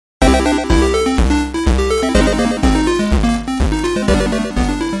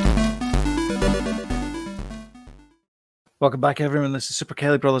Welcome back, everyone. This is Super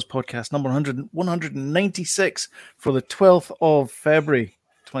Kelly Brothers podcast number 196 for the 12th of February,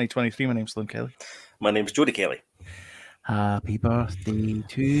 2023. My name's Slim Kelly. My name's Jody Kelly. Happy birthday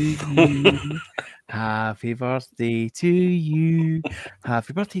to you. Happy birthday to you.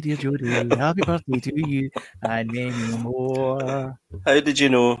 Happy birthday, dear Jody. Happy birthday to you. And many more. How did you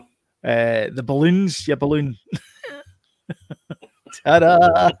know? The balloons, yeah, balloon.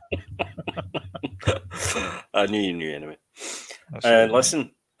 Ta-da! I knew you knew anyway.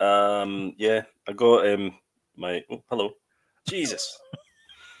 Listen, yeah, I got my hello, Jesus.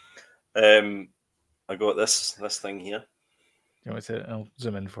 I got this thing here. You want to? I'll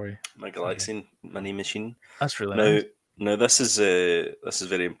zoom in for you. My Galaxian Mini Machine. That's really nice. Now this is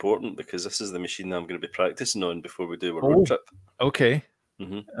very important because this is the machine that I'm going to be practicing on before we do our road trip. Okay.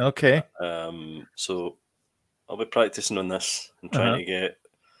 Mm-hmm. Okay. So I'll be practicing on this and trying to get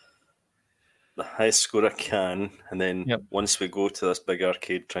the highest score I can, and then once we go to this big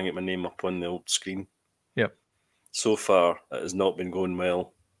arcade, try and get my name up on the old screen. Yep. So far, it has not been going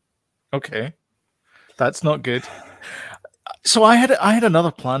well. Okay, that's not good. So I had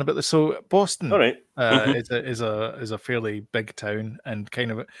another plan about this. So Boston, all right, is a fairly big town and kind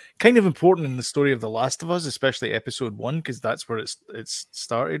of important in the story of The Last of Us, especially episode 1, because that's where it's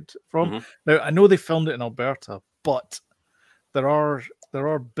started from. Mm-hmm. Now I know they filmed it in Alberta, but there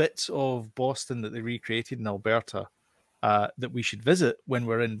are bits of Boston that they recreated in Alberta that we should visit when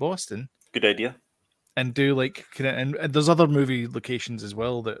we're in Boston. Good idea. And do and there's other movie locations as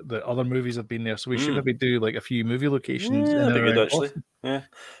well that other movies have been there, so we should maybe do like a few movie locations. Yeah, that'd be good actually. Boston. Yeah.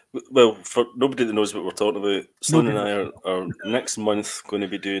 Well, for nobody that knows what we're talking about, Sloan and I are next month going to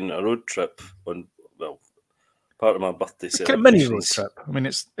be doing a road trip on part of my birthday celebration. Mini road trip. I mean,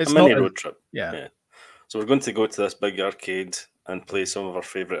 it's a mini road trip. Yeah. So we're going to go to this big arcade and play some of our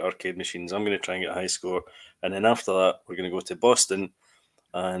favourite arcade machines. I'm going to try and get a high score. And then after that, we're going to go to Boston.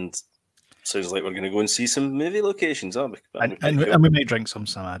 And sounds like we're going to go and see some movie locations. And we may drink some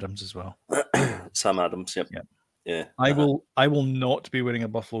Sam Adams as well. Sam Adams, yep. Yeah. I will not be wearing a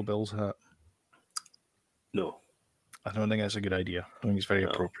Buffalo Bills hat. No. I don't think that's a good idea. I think it's very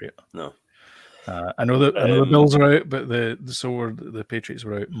appropriate. No. I know that the Bills are out, but the Patriots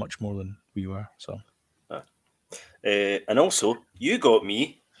were out much more than we were. So. And also, you got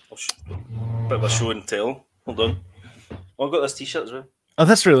me a bit of a show and tell. Hold on. Oh, I've got this T-shirt as well. Oh,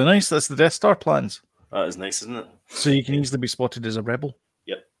 that's really nice. That's the Death Star plans. That is nice, isn't it? So you can easily be spotted as a rebel.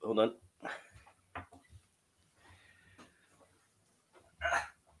 Yep. Hold on.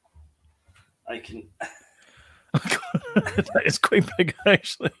 I can. That is quite big,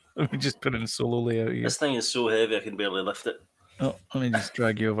 actually. Let me just put it in solo layout here. This thing is so heavy I can barely lift it. Oh, let me just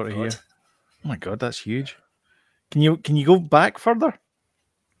drag you over to here. Oh my god, that's huge. Can you go back further?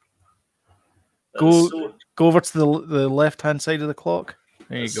 Go over to the left-hand side of the clock.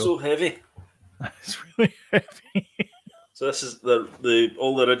 There you go. So heavy. It's really heavy. So this is the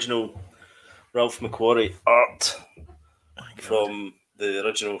original Ralph McQuarrie art from the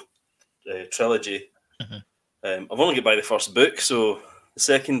original trilogy. Mm-hmm. I've only got by the first book, so the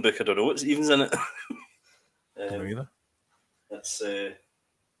second book I don't know what's even's in it. Either. That's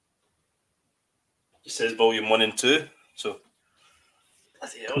it says volume 1 and 2, so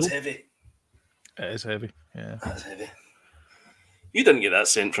it was heavy. It is heavy, yeah. That's heavy. You didn't get that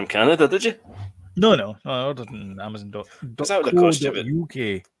sent from Canada, did you? No. I ordered it on Amazon. That would have cost you about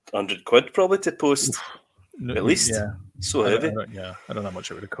UK. £100 probably to post. No, at least. Yeah. So heavy. I don't know how much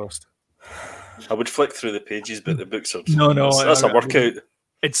it would have cost. I would flick through the pages, but the books are... No. That's a workout.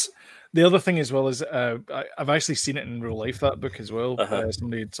 It's... The other thing as well is I've actually seen it in real life, that book as well.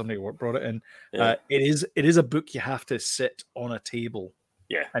 Somebody at work brought it in. Yeah. It is a book you have to sit on a table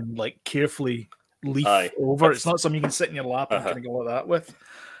and like carefully leaf over. It's not something you can sit in your lap and kind of go like that with.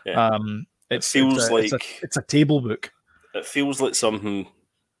 Yeah. It feels it's a table book. It feels like something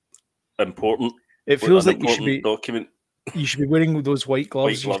important. It feels like you should be document. You should be wearing those white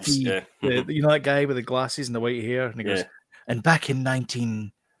gloves. White gloves, you know that guy with the glasses and the white hair, and he goes, and back in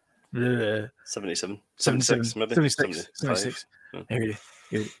 76, maybe 76.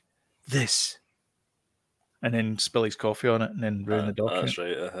 Here, this, and then spill his coffee on it, and then ruin the document.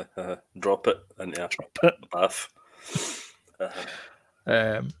 That's right. Drop it into a bath.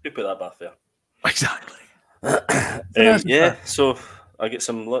 Who put that bath there? Exactly. So I get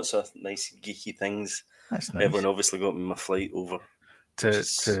lots of nice geeky things. That's nice. Everyone obviously got me my flight over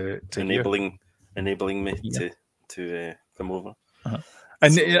to enabling me to come over.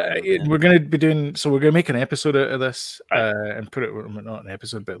 And we're going to be doing, so we're going to make an episode out of this and put it, not an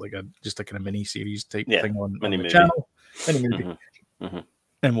episode, but just like a mini series type thing on the channel. Mini movie.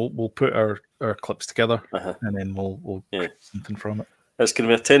 and we'll put our clips together, Uh-huh. and then we'll Yeah. create something from it. It's going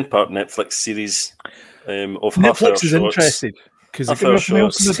to be a 10-part Netflix series of half-hour Netflix is shorts. interested because they're Half-hour giving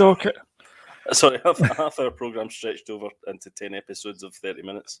us the docket. Sorry, a half-hour program stretched over into 10 episodes of 30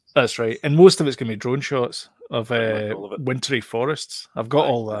 minutes. That's right, and most of it's going to be drone shots of all of it. wintry forests. I've got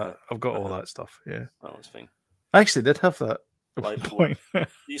all that. Uh-huh. I've got all that stuff. Yeah, That was fine. I actually did have that at one Like, point. they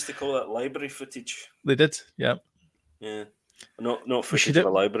used to call that library footage. They did, yeah. Yeah, not footage of a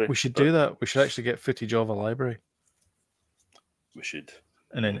library. We should do that. We should actually get footage of a library. We should.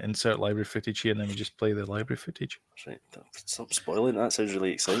 And then insert library footage here, and then we just play the library footage. That's right. Stop spoiling. That sounds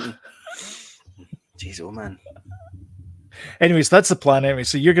really exciting. Jeez, oh man. Anyways, that's the plan. Anyway,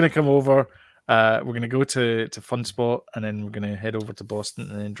 so you're going to come over. We're going to go to Fun Spot, and then we're going to head over to Boston,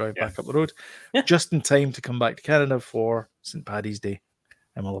 and then drive back up the road, just in time to come back to Canada for St. Paddy's Day,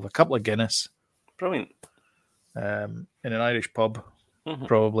 and we'll have a couple of Guinness. Brilliant. In an Irish pub,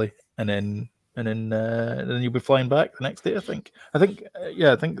 probably, and then you'll be flying back the next day. I think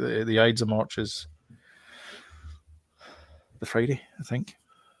the Ides of March is the Friday. I think.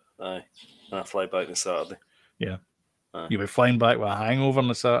 Aye, I fly back on Saturday. Yeah, Aye. You'll be flying back with a hangover on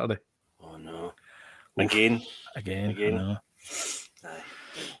the Saturday. Oh no! Again. I know. Aye.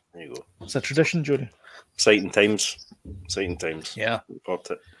 There you go. It's a tradition, Jody. Exciting times. Yeah. Look forward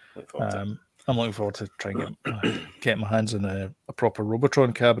to it. I'm looking forward to trying to get my hands on a proper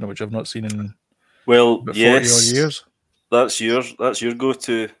Robotron cabinet, which I've not seen in about 40 odd years. That's your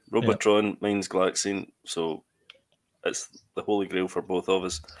go-to. Robotron, mine's Galaxine, so it's the holy grail for both of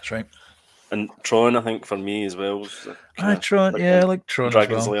us. That's right. And Tron, I think, for me as well. Tron, I like Tron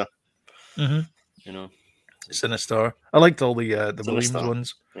Dragon's as well. Lair. Mm-hmm. You know, Sinistar. I liked all the Williams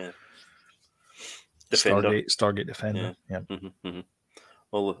ones. Yeah. Defender. Stargate Defender. Yeah. Mm-hmm, mm-hmm.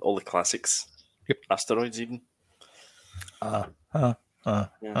 All the classics. Yep. Asteroids even. The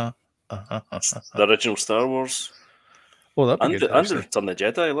original Star Wars. Oh, that'd be and good. And Return of the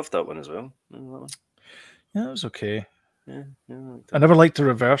Jedi. I loved that one as well. Yeah, it was okay. Yeah. I never liked the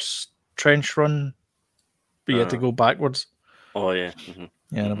reverse trench run, but you had to go backwards. Oh yeah. Mm-hmm.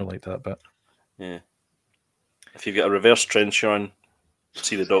 Yeah, I never liked that bit. Yeah. If you've got a reverse trench run,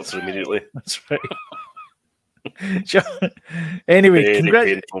 see the doctor immediately. That's right. Anyway,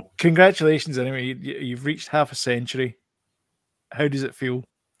 congratulations. Anyway, you've reached half a century. How does it feel?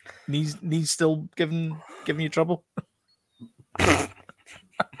 Knees still giving you trouble? I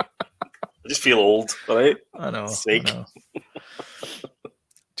just feel old, right? I know. Sake. I know.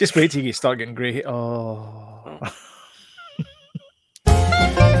 Just wait till you start getting grey. Oh.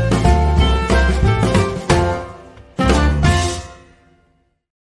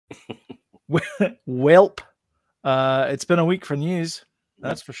 Welp. It's been a week for news,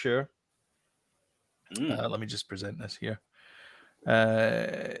 that's for sure. Let me just present this here.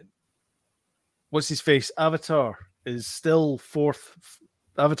 What's his face? Avatar is still fourth.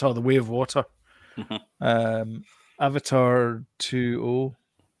 Avatar: The Way of Water. Avatar 2.0,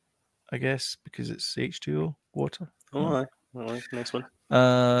 I guess, because it's H2O water. Oh, nice one.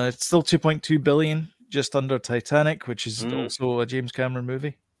 It's still 2.2 billion, just under Titanic, which is also a James Cameron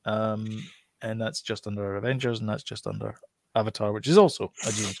movie. And that's just under Avengers, and that's just under Avatar, which is also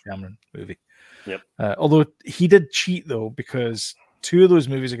a James Cameron movie. Yep. Although he did cheat, though, because 2 of those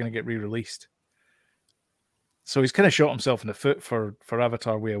movies are going to get re-released. So he's kind of shot himself in the foot for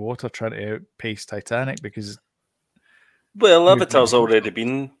Avatar: Way of Water, trying to outpace Titanic, because... Well, Avatar's already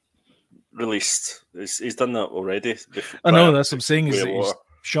been released. He's done that already. I know, that's what I'm saying, is that he's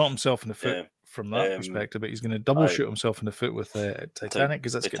shot himself in the foot. From that perspective, but he's going to double shoot himself in the foot with Titanic,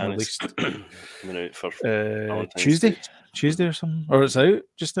 because that's getting released out for Tuesday or something, or it's out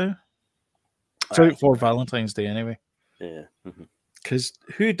just now. It's out for Valentine's Day anyway. Yeah, because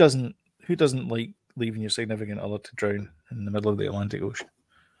who doesn't like leaving your significant other to drown in the middle of the Atlantic Ocean,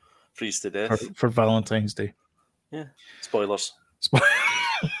 freeze to death for Valentine's Day? Yeah, spoilers.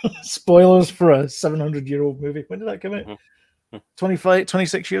 Spoilers for a 700-year-old movie. When did that come out?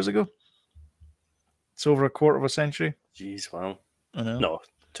 26 years ago. It's over a quarter of a century. Jeez, wow. I know. No,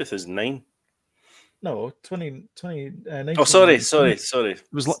 2009. No, 2019. Oh, sorry. It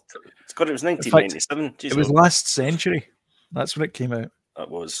was 1997. Fact, it was last century. That's when it came out. It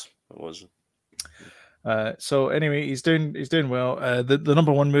was. So anyway, he's doing well. The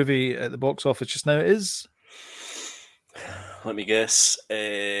number one movie at the box office just now is... Let me guess.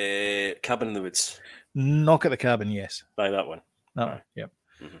 Cabin in the Woods. Knock at the Cabin, yes. By that one. That one, yeah.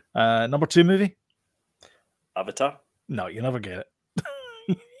 Mm-hmm. Number 2 movie? Avatar? No, you never get it.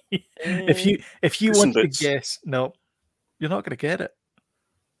 if you want to guess, no, you're not going to get it.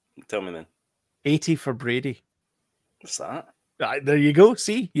 Tell me then. 80 for Brady. What's that? There you go.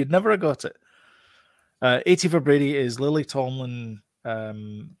 See, you'd never have got it. 80 for Brady is Lily Tomlin,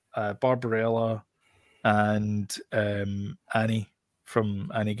 Barbarella, and Annie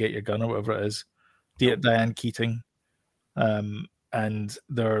from Annie Get Your Gun or whatever it is. Diane Keating. And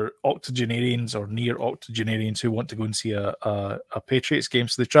they're octogenarians or near octogenarians who want to go and see a Patriots game.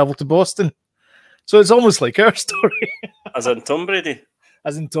 So they travel to Boston. So it's almost like our story. As in Tom Brady?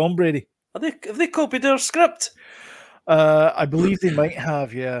 As in Tom Brady. Have they copied their script? I believe they might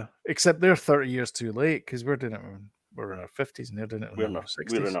have, yeah. Except they're 30 years too late because we're doing it when we're in our 50s and they're doing it when we're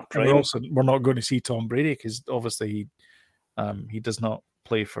 60s. We're in our prime. We're not going to see Tom Brady because obviously he does not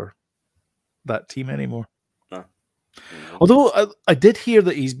play for that team anymore. No. Although I did hear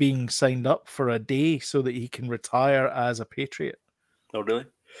that he's being signed up for a day so that he can retire as a Patriot. Oh, really?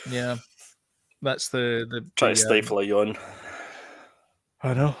 Yeah. That's the try to stifle a yawn.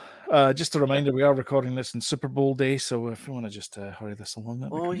 I know. Just a reminder, we are recording this in Super Bowl day, so if you want to just hurry this along.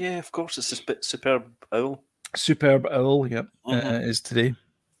 Oh, yeah, of course. It's a Superb Owl. Superb Owl, yep, is today.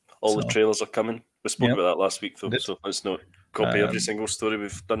 All the trailers are coming. We spoke about that last week, though, so let's not copy every single story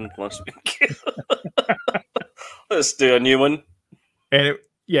we've done last week. Let's do a new one.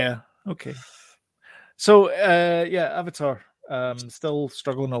 Yeah, okay. So, Avatar, still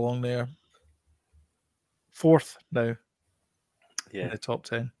struggling along there. 4th now. Yeah. In the top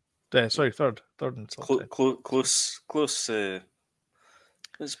 10. Sorry, third in the top 10. Close.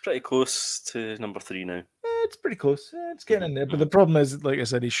 It's pretty close to number 3 now. It's pretty close. It's getting in there. But the problem is, like I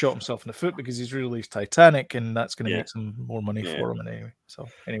said, he shot himself in the foot because he's released Titanic, and that's going to make some more money for him anyway. So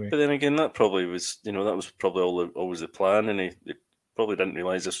anyway. But then again, that probably was, that was probably always the plan, and he probably didn't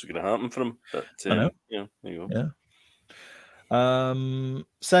realise this was going to happen for him. But I know. Yeah, there you go. Yeah.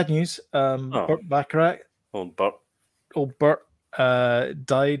 Sad news. Burt Bacharach. Old Burt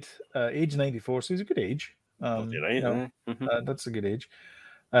died age 94, so he's a good age. You're right. That's a good age.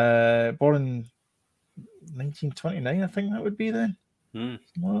 Born in 1929, I think that would be then.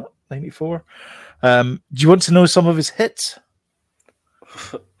 94. Do you want to know some of his hits?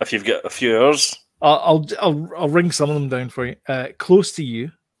 If you've got a few hours, I'll ring some of them down for you. Close to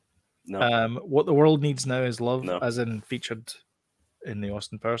You. No. What the World Needs Now Is Love, No. as in featured in the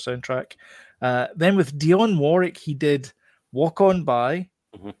Austin Powers soundtrack. Then with Dionne Warwick, he did Walk On By,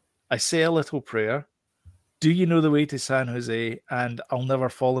 I Say a Little Prayer, Do You Know the Way to San Jose, and I'll Never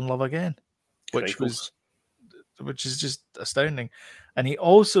Fall in Love Again, which is just astounding. And he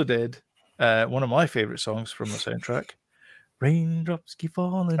also did one of my favorite songs from the soundtrack, Raindrops Keep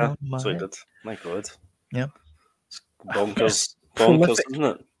Falling on My Head. Did. My God. Yeah. It's bonkers, isn't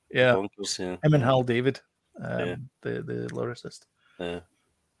it? Yeah. Bonkers, yeah. Him and Hal David, the lyricist. Yeah.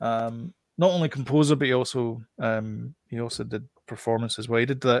 Not only composer, but he also did performance as well. He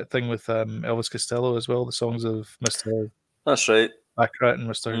did that thing with Elvis Costello as well, the songs of Mr. That's right. Baccarat and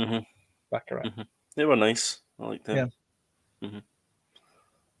Mr. Baccarat. They were nice. I like them.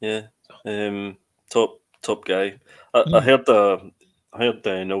 Yeah. Yeah. Top guy. I heard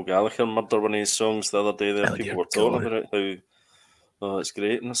Noel Gallagher murder one of his songs the other day. There, people were talking about it, how it's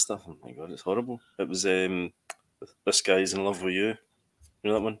great and stuff. Oh my God, it's horrible. It was This Guy's in Love with You. You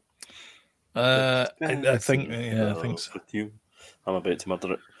know that one? I think so. With you, I'm about to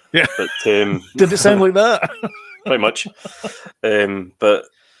murder it. Yeah, but did it sound like that? Pretty much. But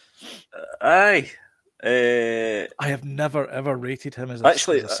I have never ever rated him as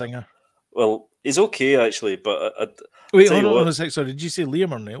a singer. Well, he's okay actually, but wait, hold on a sec. Sorry, did you say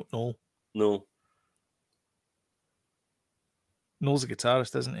Liam or Noel? No. Noel's a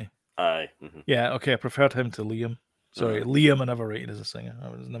guitarist, isn't he? Aye. Yeah. Okay, I preferred him to Liam. Sorry, Liam I never rated as a singer. I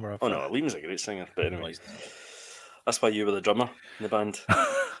was never. Oh no, Liam's a great singer. But anyway, that's why you were the drummer in the band.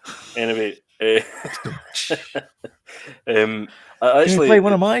 Anyway, I actually play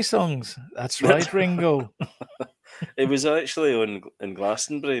one of my songs. That's right, Ringo. It was actually in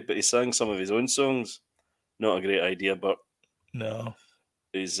Glastonbury, but he sang some of his own songs. Not a great idea, but no,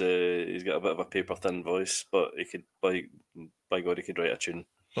 he's got a bit of a paper thin voice, but he could by God he could write a tune.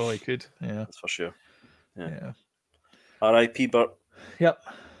 Oh, he could, yeah, that's for sure. Yeah. R.I.P. Burt. Yep.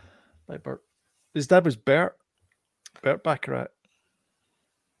 By Burt. His dad was Burt Bacharach.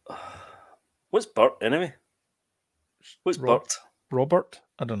 What's Burt anyway? What's Burt? Robert?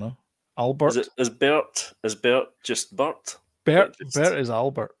 I don't know. Albert? Is Bert just Burt? Bert is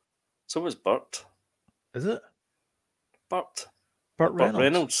Albert. So what's Burt? Is it? Burt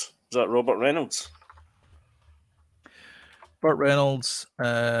Reynolds. Is that Robert Reynolds? Burt Reynolds.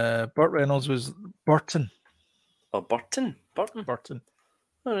 Burt Reynolds was Burton. Oh, Burton. All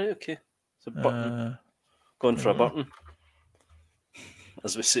right, okay. So Burton. Going for a Burton,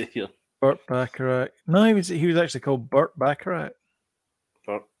 as we say here. Burt Bacharach. No, he was actually called Burt Bacharach.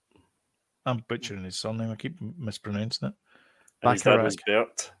 Burt. I'm butchering his surname. I keep mispronouncing it. And his dad was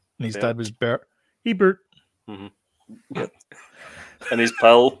Bert. And his dad was Bert. Ebert. Mm-hmm. Yep. And his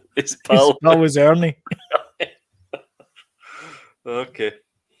pal was Ernie. Okay.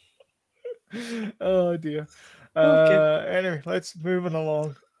 Oh dear. Okay. Anyway, let's moving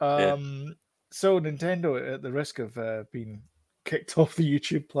along. So Nintendo, at the risk of being kicked off the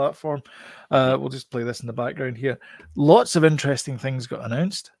YouTube platform, we'll just play this in the background here. Lots of interesting things got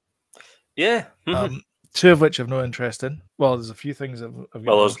announced. Yeah. Two of which I've no interest in. Well, there's a few things I've got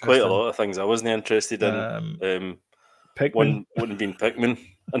well, there's quite a lot of things I wasn't interested in. Pikmin. One wouldn't have been Pikmin.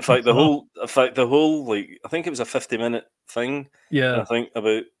 In fact, the whole like I think it was a 50-minute thing. Yeah. And I think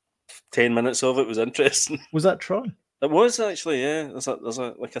about 10 minutes of it was interesting. Was that Tron? It was actually, yeah. There's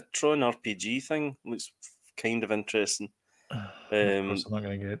a like a Tron RPG thing. Looks kind of interesting. Of course, I'm not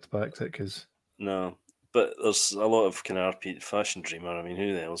going to get back to it because no, but there's a lot of kind of RPG Fashion Dreamer. I mean,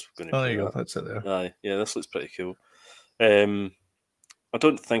 who the hell's going to? Oh, there you go. That's it there. Aye, yeah, this looks pretty cool. I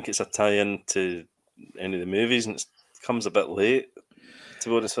don't think it's a tie-in to any of the movies, and it comes a bit late. To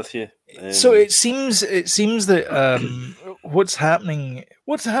be honest with you, so it seems that what's happening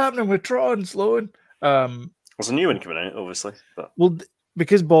with Tron, Sloan? There's a new one coming out, obviously. But well,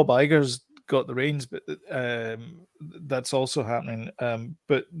 because Bob Iger's got the reins, but that's also happening.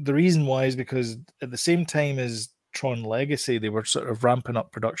 But the reason why is because at the same time as Tron Legacy, they were sort of ramping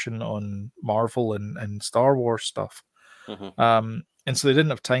up production on Marvel and Star Wars stuff. Mm-hmm. And so they didn't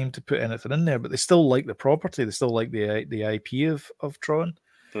have time to put anything in there, but they still like the property. They still like the IP of Tron.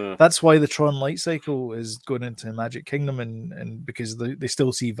 Yeah. That's why the Tron Light Cycle is going into Magic Kingdom, and because they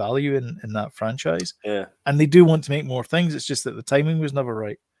still see value in that franchise. Yeah. And they do want to make more things. It's just that the timing was never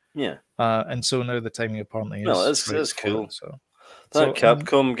right. Yeah. And so now the timing apparently is. No, it's cool. That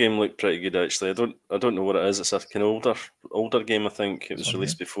Capcom game looked pretty good actually. I don't know what it is. It's a kind of older game. I think it was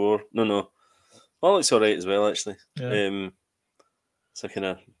released before. No. Well, it's all right as well actually. Yeah. It's a kind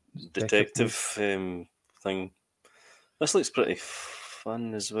of detective thing. This looks pretty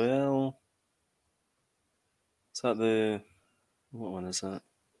fun as well. Is that what one is that?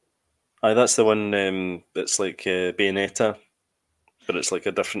 Aye, that's the one that's like Bayonetta, but it's like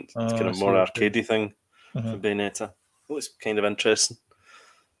a different kind of more arcadey thing from Bayonetta. It looks kind of interesting.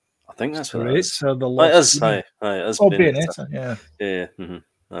 I think that's what it is. So the it is. Aye, it is Bayonetta. Yeah. Yeah. Mm-hmm.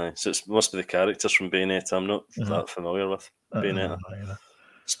 Aye, so it must be the characters from Bayonetta. I'm not that familiar with Bayonetta.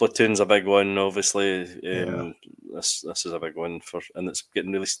 Splatoon's a big one, obviously. This is a big one and it's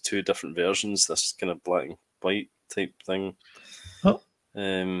getting released 2 different versions. This kind of black and white type thing.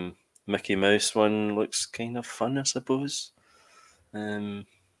 Mickey Mouse one looks kind of fun, I suppose. I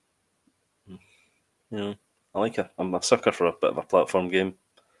like it. I'm a sucker for a bit of a platform game.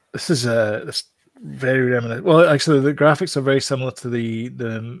 This is this very reminiscent. Well, actually, the graphics are very similar to the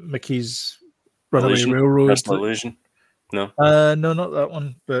Mickey's Runaway Railroad. Castle Illusion. No, no, not that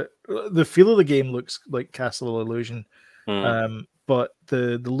one. But the feel of the game looks like Castle Illusion. But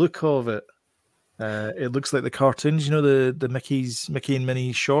the look of it, it looks like the cartoons. You know, the Mickey and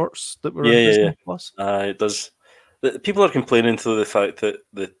Minnie shorts that were on Disney Plus. It does. People are complaining to the fact that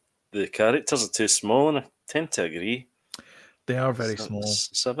the characters are too small, and I tend to agree. They are very small.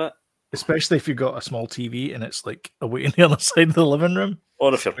 It's a bit. Especially if you've got a small TV and it's like away on the other side of the living room.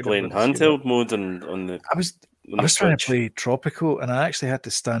 Or if you're playing handheld mode on the. I was trying to play Tropico, and I actually had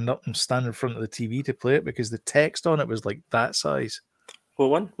to stand up and stand in front of the TV to play it because the text on it was like that size. What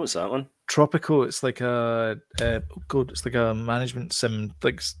one? What's that one? Tropico. It's like it's like a management sim,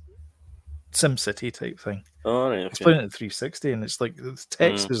 like Sim City type thing. Oh, right. Okay. I was playing it at 360, and it's like the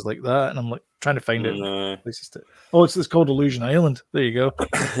text is like that, and I'm like trying to find it. It's called Illusion Island. There you go.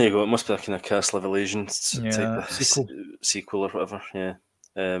 There you go. It must be a kind of Castle of Illusion type sequel or whatever. Yeah.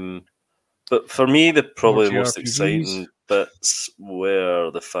 But for me, probably the most exciting bits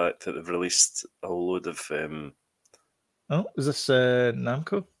were the fact that they've released a whole load of. Is this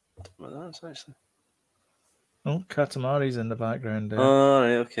Namco? Well, that's actually. Oh, Katamari's in the background. Oh,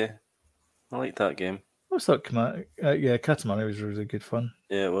 right, okay. I like that game. I thought Katamari was really good fun.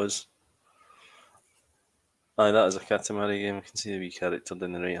 Yeah, it was. Aye, that is a Katamari game. I can see the wee character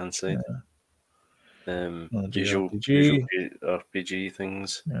down the right hand side. Usual RPG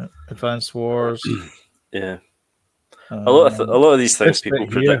things. Yeah, Advanced Wars. Yeah, a lot of these things people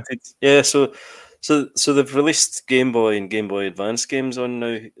predicted. Yeah, so they've released Game Boy and Game Boy Advance games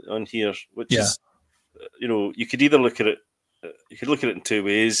on here, which is, you could either look at it. You could look at it in 2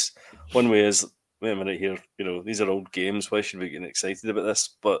 ways. One way is, wait a minute here, these are old games. Why should we be getting excited about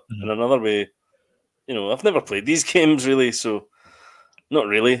this? But in another way, I've never played these games really, so not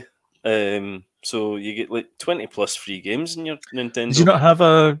really. So you get like 20 plus free games in your Nintendo. Did you not have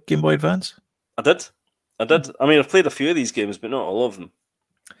a Game Boy Advance? I did. I mean, I've played a few of these games, but not all of them.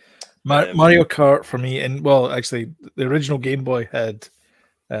 Mario Kart for me, and well, actually, the original Game Boy had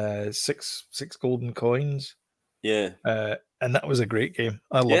six golden coins. Yeah. And that was a great game.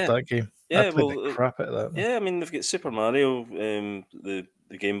 I loved that game. Yeah, I played the crap out of that. Yeah, I mean, they've got Super Mario, the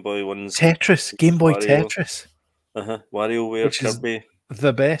Game Boy ones. Tetris, Game Boy Wario. Tetris. WarioWare, which Kirby. Is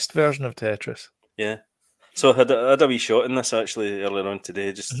the best version of Tetris. Yeah. So I had a wee shot in this actually earlier on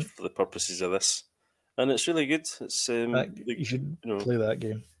today, just for the purposes of this. And it's really good. It's you should play that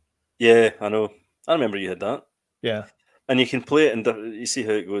game. Yeah, I know. I remember you had that. Yeah. And you can play it in you see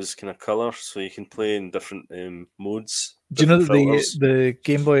how it goes kind of colour, so you can play in different modes. Do you know that the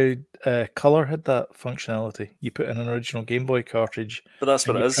Game Boy Color had that functionality? You put in an original Game Boy cartridge, but that's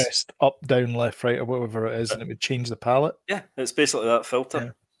what it is. Pressed up, down, left, right, or whatever it is, and it would change the palette. Yeah, it's basically that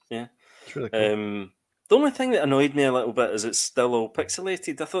filter. Yeah. It's really cool. The only thing that annoyed me a little bit is it's still all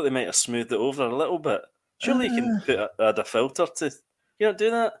pixelated. I thought they might have smoothed it over a little bit. Surely you can add a filter to. You don't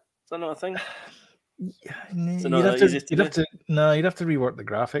do that? Is that not a thing? You'd have to rework the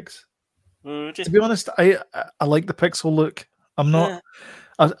graphics. To be honest, I like the pixel look. I'm not.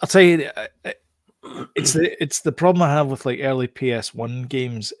 I'll tell you, it's the problem I have with like early PS1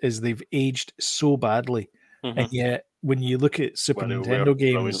 games is they've aged so badly, and yet when you look at Super Nintendo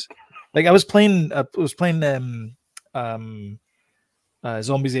games, like I was playing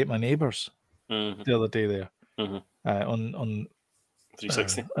Zombies Ate My Neighbors the other day there on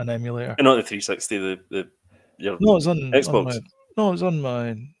 360 an emulator. Not the 360. It was on Xbox. It was on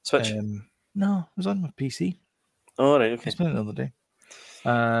my Switch. No, it was on my PC. Oh right, okay. I was playing it the other day.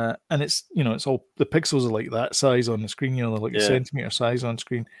 And it's it's all the pixels are like that size on the screen, they're like a centimeter size on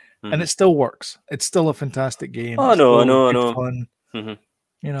screen, and it still works. It's still a fantastic game. Oh, I know. Fun.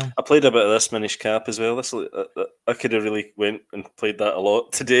 I played a bit of this Minish Cap as well. This I could have really went and played that a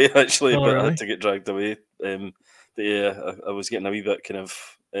lot today actually, but I had to get dragged away. But yeah, I was getting a wee bit kind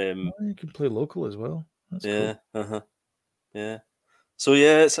of. You can play local as well. That's cool. Yeah. So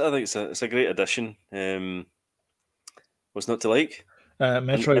yeah, I think it's a great addition. What's not to like?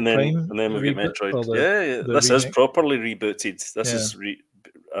 Metroid Prime, and then we've got Metroid. This remake is properly rebooted. This is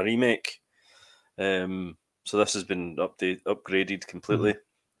a remake. So this has been upgraded completely.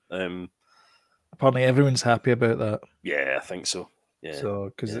 Apparently, everyone's happy about that. Yeah, I think so. Yeah.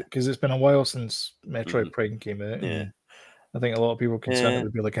 So because it's been a while since Metroid Prime came out. Yeah. I think a lot of people concerned it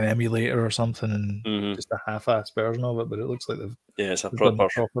would be like an emulator or something and just a half-assed version of it, but it looks like it's a proper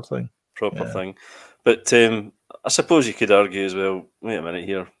thing. Thing. But I suppose you could argue as well, wait a minute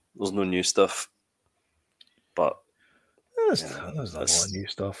here, there's no new stuff. But there's not a lot of new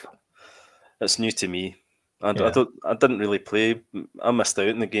stuff. It's new to me. I didn't really play. I missed out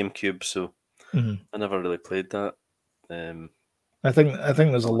in the GameCube, so I never really played that. I think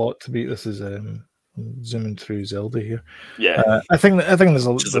there's a lot to be. This is zooming through Zelda here. Yeah, I think there's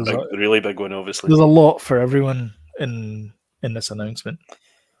a really big one. Obviously, there's a lot for everyone in this announcement.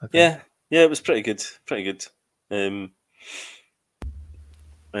 Yeah, it was pretty good. Zelda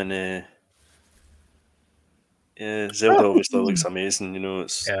obviously looks amazing.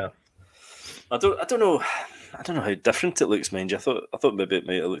 It's I don't know how different it looks, mind you. I thought maybe it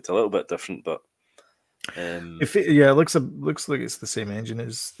might have looked a little bit different, but it looks like it's the same engine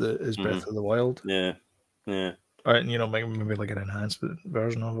as Breath of the Wild. Yeah. Right, maybe like an enhanced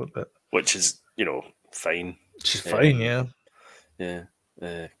version of it, but which is fine. Which is fine, yeah. Yeah,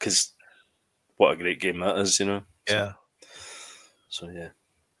 because what a great game that is, Yeah. So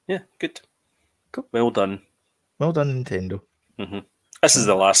yeah, good. Cool. Well done, Nintendo. This is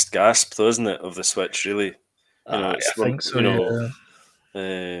the last gasp, though, isn't it, of the Switch? Really, I think so.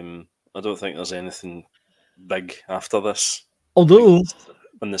 I don't think there's anything big after this. Although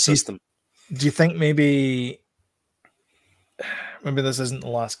on the system, do you think maybe this isn't the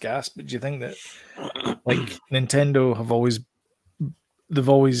last gasp? But do you think that like Nintendo they've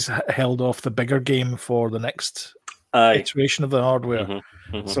always held off the bigger game for the next iteration of the hardware?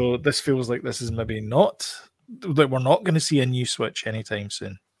 So this feels like this is maybe not that we're not going to see a new Switch anytime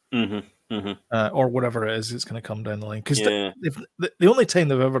soon. Or whatever it is, it's going to come down the line. Because the only time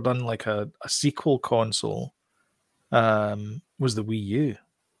they've ever done like a sequel console was the Wii U.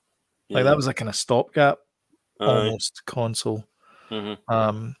 Like that was like kind of stopgap almost console. I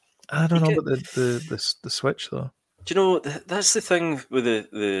don't know about the Switch though. Do you know that's the thing with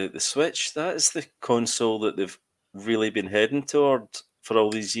the Switch? That is the console that they've really been heading toward for all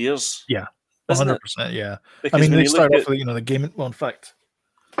these years. Yeah, 100%. Yeah, because I mean they started off with the game. Well, in fact.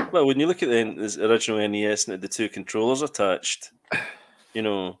 Well, when you look at the original NES and the two controllers attached,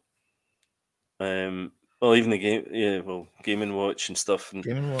 Well, even the Game & Watch and stuff, and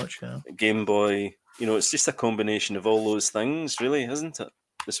Game & Watch, yeah. Game Boy. It's just a combination of all those things, really, isn't it?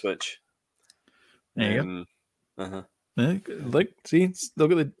 The Switch. There you go. Uh-huh. Yeah, look, see,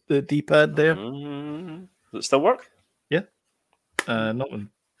 look at the D-pad there. Mm-hmm. Does it still work? Yeah. Not when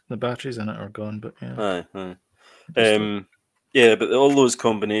the batteries in it are gone, but yeah. Aye. Yeah, but all those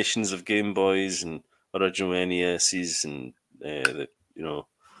combinations of Game Boys and original NESs and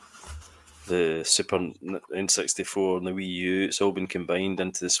the Super N64 and the Wii U, it's all been combined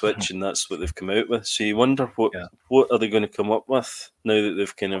into the Switch, and that's what they've come out with. So you wonder what are they going to come up with now that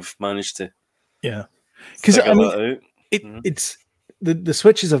they've kind of managed to because figure that out. It's the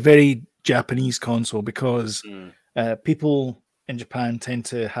Switch is a very Japanese console because people in Japan tend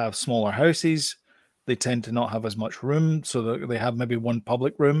to have smaller houses. They tend to not have as much room, so they have maybe one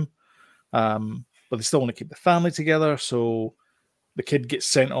public room, but they still want to keep the family together. So the kid gets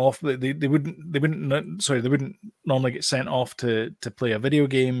sent off. They wouldn't normally get sent off to play a video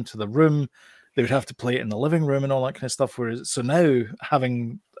game to the room. They would have to play it in the living room and all that kind of stuff. So now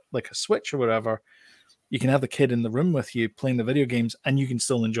having like a Switch or whatever, you can have the kid in the room with you playing the video games, and you can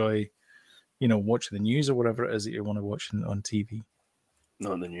still enjoy, watch the news or whatever it is that you want to watch on TV.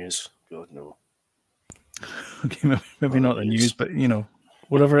 Not the news. God, no. Okay, maybe not the news, but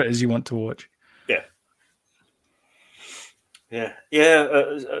whatever it is you want to watch. Yeah.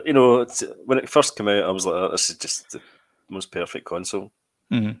 When it first came out, I was like, oh, this is just the most perfect console.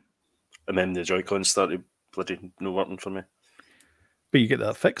 Mm-hmm. And then the Joy-Cons started bloody no working for me. But you get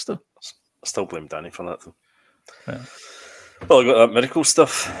that fixed, though. I still blame Danny for that, though. Yeah. Well, I got that Miracle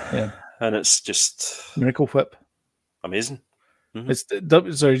stuff. Yeah. And it's just... Miracle Whip. Amazing. Mm-hmm. It's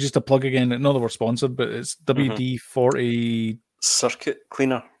sorry, just a plug again. Not that we're sponsored, but it's WD-40 Circuit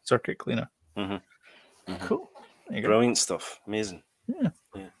Cleaner. Mm-hmm. Mm-hmm. Cool. Brilliant stuff. Amazing. Yeah.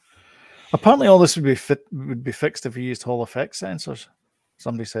 Apparently, all this would be fixed if you used Hall effect sensors.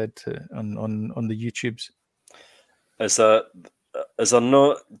 Somebody said on the YouTubes. Is there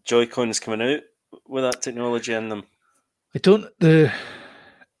not Joy-Cons coming out with that technology in them? I don't.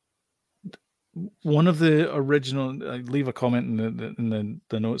 One of the original. I leave a comment in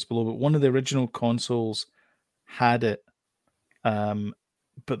the notes below, but one of the original consoles had it,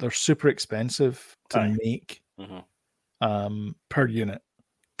 but they're super expensive to make per unit.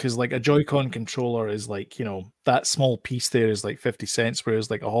 Because like a Joy-Con controller is like, that small piece there is like 50 cents, whereas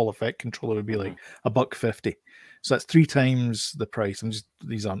like a Hall effect controller would be like $1.50. So that's 3 times the price.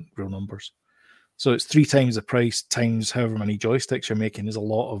 These aren't real numbers. So it's 3 times the price times however many joysticks you're making is a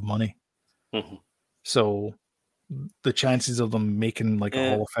lot of money. Mm-hmm. So the chances of them making like a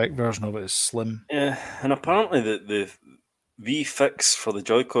Hall effect version of it is slim. Yeah, and apparently the fix for the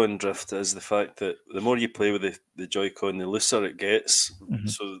Joy-Con drift is the fact that the more you play with the Joy-Con, the looser it gets. Mm-hmm.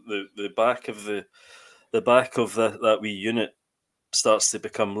 So the back of that Wii unit starts to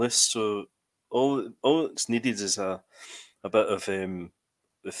become loose. So all that's needed is a bit of the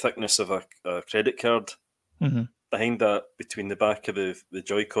thickness of a credit card behind that, between the back of the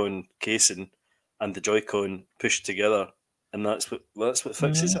Joy-Con casing and the Joy-Con pushed together, and that's what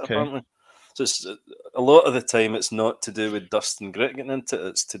fixes it apparently. So it's, a lot of the time it's not to do with dust and grit getting into it;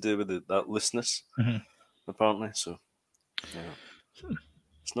 it's to do with that looseness, apparently. So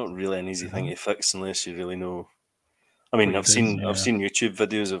it's not really an easy thing to fix unless you really know. I mean, I've seen YouTube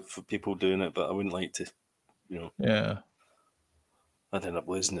videos of people doing it, but I wouldn't like to, Yeah. I'd end up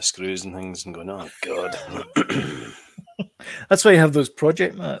losing the screws and things and going, oh God. That's why you have those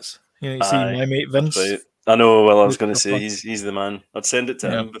project mats. You see my mate Vince. Right. I know. Well, I was going to say he's the man. I'd send it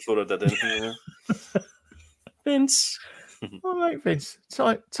to him before I did anything. Vince. All right, Vince.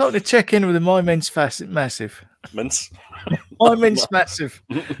 Time to check in with the My Mince Massive. Mince? My Mince Massive.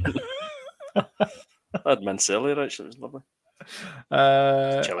 I had mince earlier, actually. It was lovely.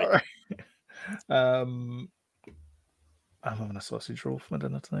 Chilly. I'm having a sausage roll for my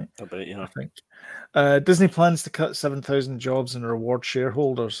dinner tonight. I bet you are. I think. Disney plans to cut 7,000 jobs and reward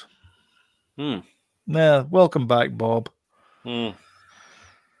shareholders. Yeah, welcome back, Bob.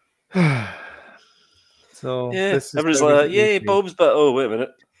 So everyone's like, yay, Bob's back. Oh, wait a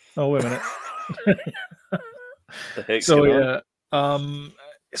minute. The heck's going on?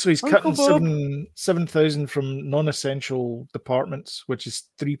 So he's cutting 7,000 from non-essential departments, which is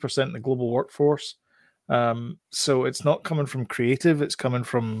 3% of the global workforce. So it's not coming from creative; it's coming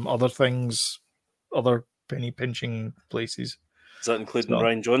from other things, other penny pinching places. Is that including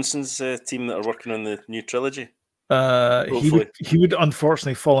Rian Johnson's team that are working on the new trilogy? He would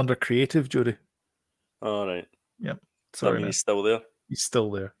unfortunately fall under creative, Jody. All right. Yep. Sorry, he's still there. He's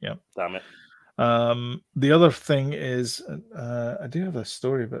still there. Yep. Damn it. The other thing is, I do have a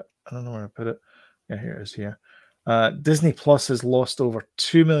story, but I don't know where I put it. Yeah, here it is. Here, Disney Plus has lost over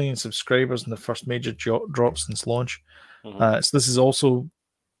 2 million subscribers in the first major drop since launch. So this is also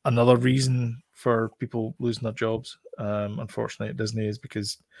another reason for people losing their jobs. Unfortunately, at Disney is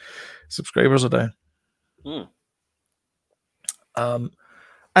because subscribers are down. And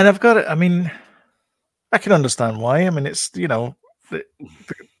I've got it. I mean, I can understand why. I mean, it's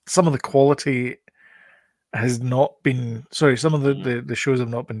some of the quality has not been. Sorry, some of the shows have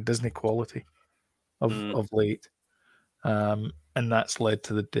not been Disney quality of late, and that's led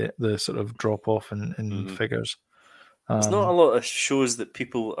to the sort of drop off in figures. There's not a lot of shows that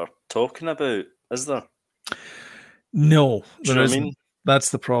people are talking about, is there? No, there isn't. I mean?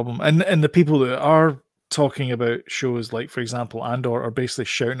 That's the problem, and the people that are talking about shows like, for example, Andor, are basically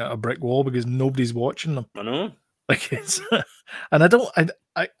shouting at a brick wall because nobody's watching them. I know. Like it's, and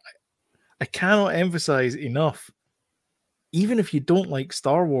I cannot emphasize enough. Even if you don't like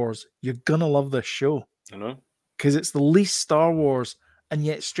Star Wars, you're gonna love this show. I know, because it's the least Star Wars, and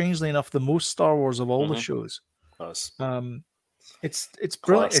yet, strangely enough, the most Star Wars of all the shows. Class. It's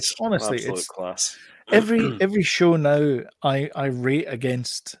brilliant. It's honestly, absolute class. Every show now I rate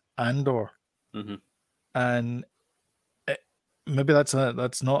against Andor, and maybe that's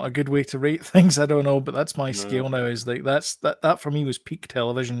not a good way to rate things. I don't know, but that's my scale now. Is like that for me was peak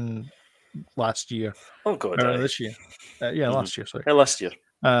television last year. Oh god, this year, last year. Sorry, last year.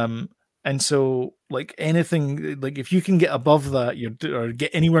 And so, like anything, like if you can get above that, or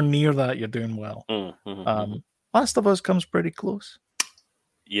get anywhere near that, you're doing well. Last of Us comes pretty close.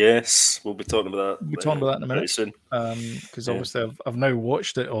 Yes, we'll be talking about that. We'll be talking about that in a minute soon. Because obviously I've now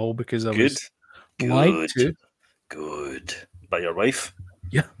watched it all because I was lied to. Good. By your wife?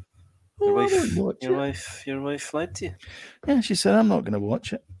 Yeah. Your wife lied to you? Yeah, she said I'm not going to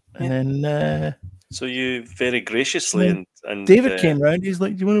watch it. And then so you very graciously and David came round. He's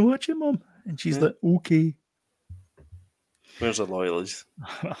like, "Do you want to watch it, Mum?" And she's like, "Okay." Where's the loyalties?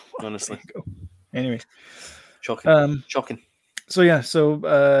 Honestly. Anyway, shocking. Shocking.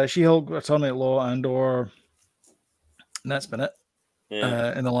 So She-Hulk, Attorney at Law, Andor. And that's been it.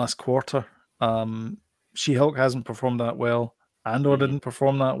 In the last quarter. She-Hulk hasn't performed that well. Andor didn't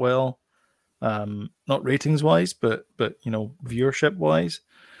perform that well. Not ratings wise, but viewership wise.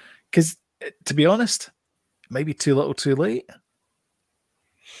 Because to be honest, maybe too little, too late.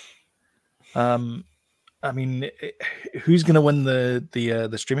 I mean, who's going to win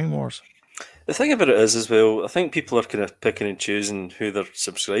the streaming wars? The thing about it is, as well, I think people are kind of picking and choosing who they're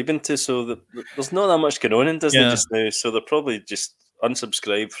subscribing to. So there's not that much going on in Disney just now. So they're probably just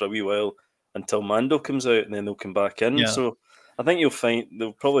unsubscribe for a wee while until Mando comes out, and then they'll come back in. Yeah. So I think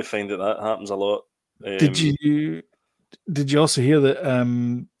they'll probably find that happens a lot. Did you also hear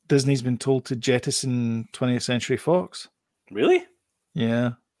that Disney's been told to jettison 20th Century Fox? Really?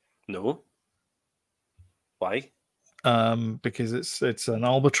 Yeah. No. Why? Because it's an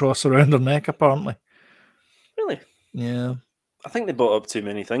albatross around their neck, apparently. Really? Yeah. I think they bought up too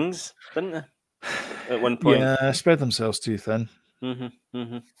many things, didn't they? At one point. Yeah, spread themselves too thin.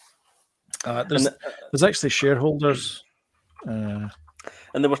 There's actually shareholders. And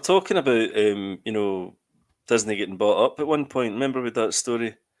they were talking about Disney getting bought up at one point. Remember with that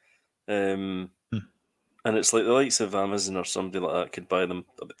story? And it's like the likes of Amazon or somebody like that could buy them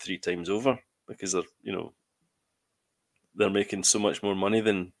about 3 times over because they're making so much more money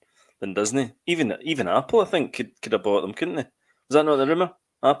than Disney. Even Apple, I think, could have bought them, couldn't they? Was that not the rumour?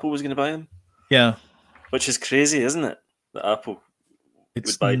 Apple was going to buy them? Yeah. Which is crazy, isn't it? That Apple would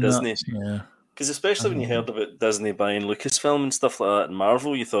buy Disney. Yeah. Because especially when you heard about Disney buying Lucasfilm and stuff like that and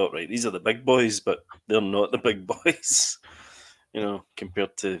Marvel, you thought, right, these are the big boys, but they're not the big boys,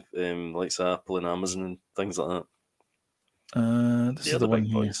 compared to like Apple and Amazon and things like that. This is the one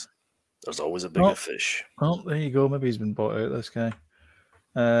here. Boys. There's always a bigger fish. Oh, there you go. Maybe he's been bought out, this guy.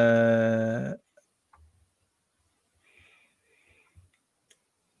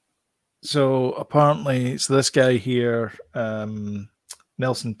 So apparently, this guy here,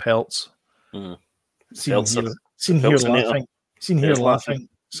 Nelson Peltz, seen here laughing,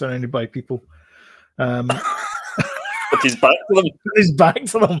 surrounded by people. But he's back to them. He's back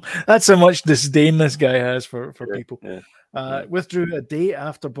to them. That's how much disdain this guy has for people. Yeah. Withdrew a day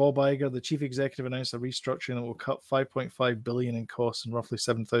after Bob Iger, the chief executive, announced a restructuring that will cut $5.5 billion in costs and roughly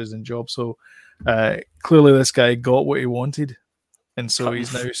 7,000 jobs. So clearly, this guy got what he wanted, and so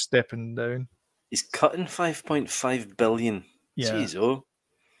he's now stepping down. He's cutting $5.5 billion. Yeah. Jeez,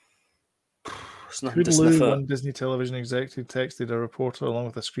 Toodaloo, one Disney television executive texted a reporter along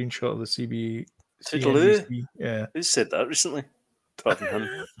with a screenshot of the CBC. Toodaloo? Yeah. Who said that recently?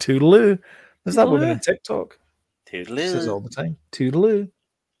 Toodaloo. There's that woman in TikTok. She says Toodaloo. all the time. Toodaloo.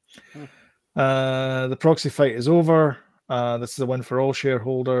 The proxy fight is over. This is a win for all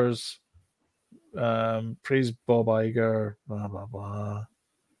shareholders. Praise Bob Iger. Blah, blah, blah.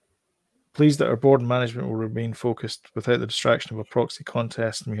 Pleased that our board and management will remain focused without the distraction of a proxy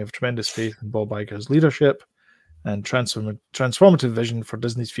contest, and we have tremendous faith in Bob Iger's leadership and transformative vision for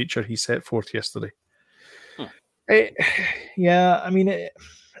Disney's future he set forth yesterday. Yeah, I mean,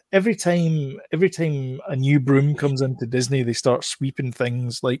 every time a new broom comes into Disney, they start sweeping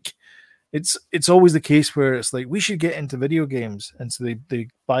things. Like it's always the case where it's like, we should get into video games, and so they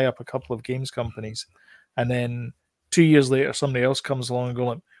buy up a couple of games companies, and then 2 years later somebody else comes along and go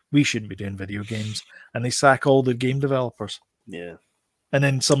like, we shouldn't be doing video games, and they sack all the game developers. Yeah. And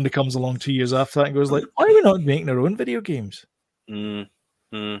then somebody comes along 2 years after that and goes like, why are we not making our own video games? And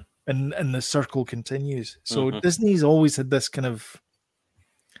the circle continues. So Disney's always had this kind of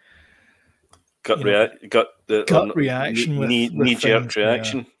gut reaction, with knee-jerk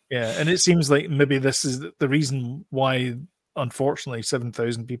reaction. Yeah, and it seems like maybe this is the reason why, unfortunately,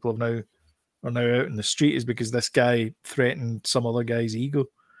 7,000 people are now out in the street, is because this guy threatened some other guy's ego.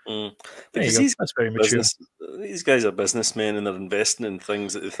 Because that's very mature. These guys are businessmen, and they're investing in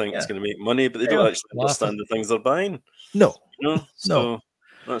things that they think is going to make money, but they don't actually understand the things they're buying. No, so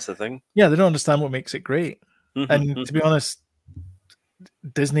that's the thing. Yeah, they don't understand what makes it great. And to be honest,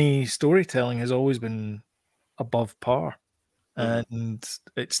 Disney storytelling has always been above par, and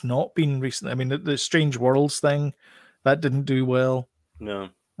it's not been recently. I mean, the Strange Worlds thing, that didn't do well. No.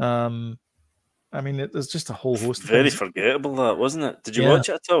 I mean, there's just a whole host. Very forgettable, that, wasn't it? Did you watch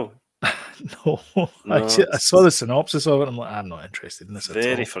it at all? No. I saw the synopsis of it. I'm like, I'm not interested in this at all.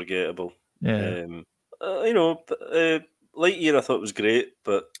 Very forgettable. Yeah. Lightyear I thought was great,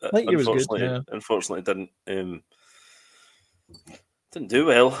 but unfortunately didn't do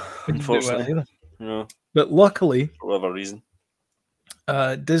well. Unfortunately, But luckily, for whatever reason,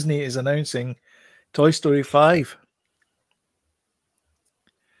 Disney is announcing Toy Story 5.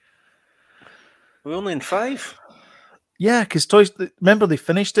 We're only in 5. Yeah, because remember they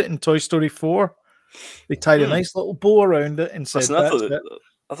finished it in Toy Story 4. They tied a nice little bow around it and said, I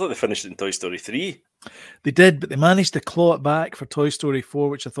thought they finished it in Toy Story 3. They did, but they managed to claw it back for Toy Story 4,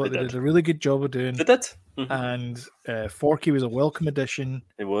 which I thought they did a really good job of doing. They did. And Forky was a welcome addition.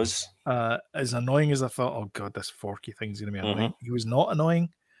 It was. As annoying as I thought, oh God, this Forky thing's going to be annoying. He was not annoying.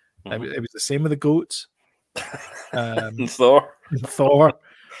 It was the same with the goats. And Thor.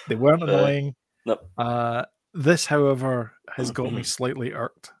 They weren't annoying. Nope. This, however, has got me slightly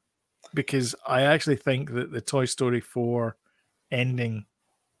irked, because I actually think that the Toy Story 4 ending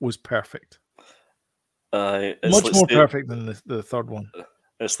was perfect. Much more perfect than the third one.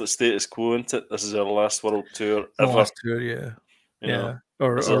 It's the status quo, isn't it? This is our last world tour ever. Last tour, yeah. Yeah.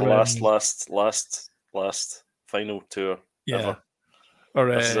 This is our last final tour ever.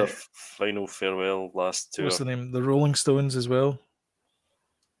 Or this is our final farewell last tour. What's the name? The Rolling Stones as well.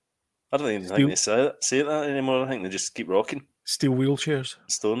 I don't even think they say that anymore. I think they just keep rocking. Steel wheelchairs.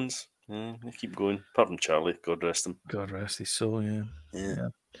 Stones. Yeah, they keep going. Apart from Charlie, God rest him. God rest his soul, yeah.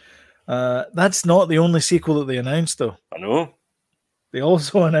 That's not the only sequel that they announced, though. I know. They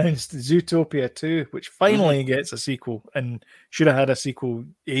also announced Zootopia 2, which finally gets a sequel, and should have had a sequel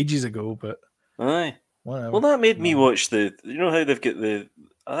ages ago, but... Aye. Whatever. Well, that made me watch you know how they've got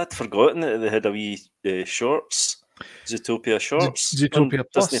I'd forgotten that they had a wee shorts. Zootopia shorts. Zootopia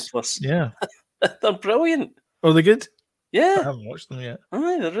Plus. Disney Plus. Yeah. They're brilliant. Are they good? Yeah. I haven't watched them yet.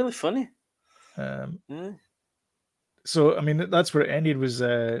 Aye, they're really funny. So, I mean, that's where it ended, was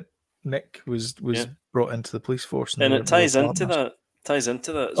Nick was brought into the police force. And it ties into that. As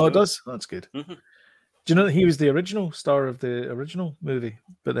well. It does? That's good. Do you know that he was the original star of the original movie,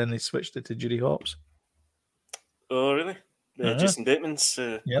 but then they switched it to Judy Hopps? Oh, really? Jason Bateman's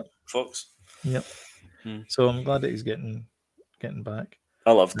Fox. Yep. So I'm glad that he's getting back.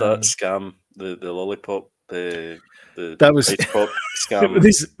 I loved that scam, the lollipop, that was pop scam with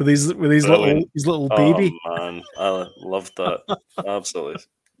his little baby. Oh man, I loved that. Absolutely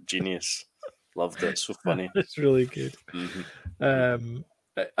genius. Loved it. So funny. It's really good.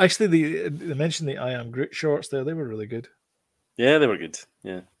 Actually, they mentioned the I Am Groot shorts there. They were really good. Yeah, they were good.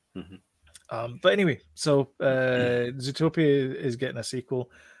 Yeah. But anyway, so Zootopia is getting a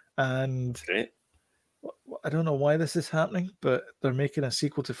sequel, and great. I don't know why this is happening, but they're making a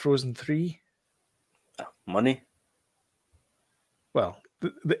sequel to Frozen 3. Money. Well,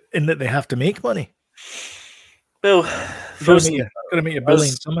 in that they have to make money. Well, Frozen got to make $1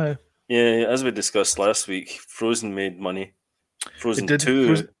 billion somehow. Yeah, as we discussed last week, Frozen made money. Frozen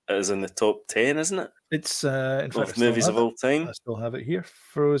 2 is in the top 10, isn't it? It's in fact, of movies of all time. I still have it here.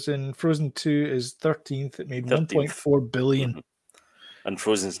 Frozen 2 is 13th. It made 1.4 billion. And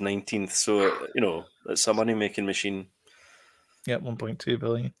Frozen's 19th, so it's a money-making machine. Yeah, 1.2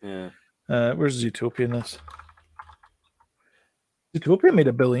 billion. Yeah. Where's Zootopia in this? Zootopia made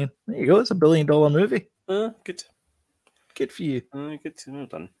 $1 billion. There you go. It's $1 billion movie. Good. Good for you. Good. Well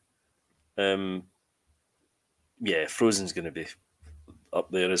done. Yeah, Frozen's going to be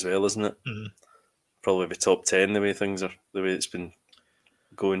up there as well, isn't it? Mm. Probably be top 10 the way it's been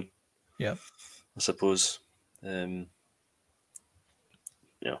going. Yeah. I suppose.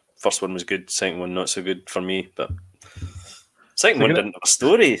 First one was good, second one not so good for me, but second one didn't have a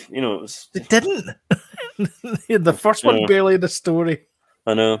story. It didn't. The first one barely had a story.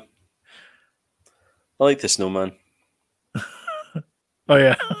 I know. I like the snowman. Oh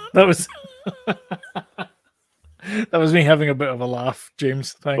yeah, that was that was me having a bit of a laugh,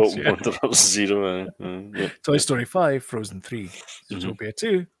 James. Thanks. Bolton Wanderers 0. Yeah. Toy Story 5, Frozen 3, Zootopia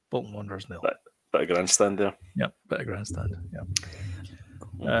 2, Bolton Wanderers 0. Bit of grandstand there. Yeah, bit of grandstand. Yeah.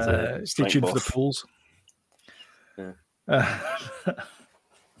 Stay tuned for the polls. Yeah. I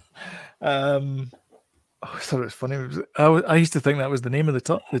thought it was funny. I used to think that was the name of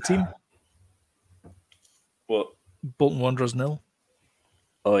the team. What? Bolton Wanderers 0.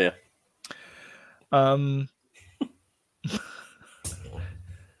 Oh yeah.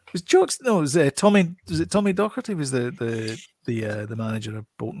 Was Jokes? No, it was Tommy. Was it Tommy Docherty? Was the manager of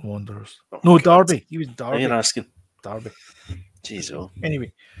Bolton Wanderers? No, God. Derby. He was Derby. You're asking Derby. Jeez, oh.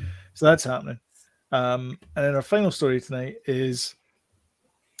 Anyway, so that's happening. And then our final story tonight is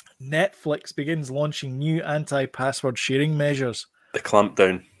Netflix begins launching new anti-password sharing measures. The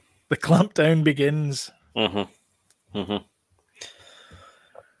clampdown. The clampdown begins. Be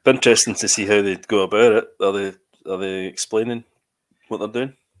interesting to see how they go about it. Are they explaining what they're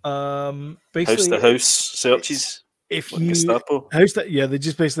doing? Basically, house searches. If like you Gestapo. they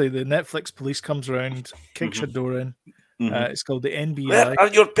just basically the Netflix police comes around, kicks your door in. It's called the NBI. Where are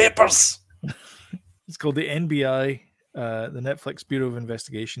your papers? It's called the NBI, the Netflix Bureau of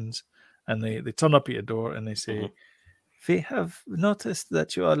Investigations, and they turn up at your door and they say, "We have noticed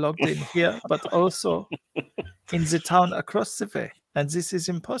that you are logged in here, but also in the town across the way, and this is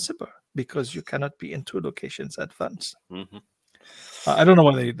impossible because you cannot be in 2 locations at once." I don't know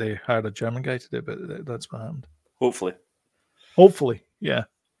why they hired a German guy to do it, but that's what happened. Hopefully, yeah.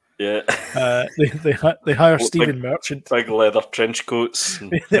 Yeah. They hire Stephen Merchant. Big leather trench coats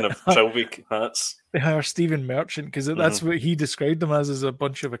and kind of trilby hats. They hire Stephen Merchant because that's what he described them as a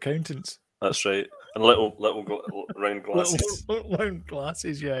bunch of accountants. That's right. And little round glasses. Little round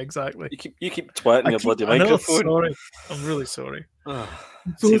glasses, yeah, exactly. You keep twatting your bloody microphone. Sorry. I'm really sorry. I'm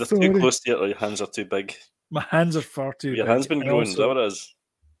so either too close to it or your hands are too big. My hands are far too big. Your hand's been growing, is that what it is?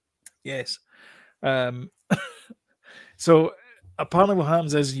 Yes. So apparently what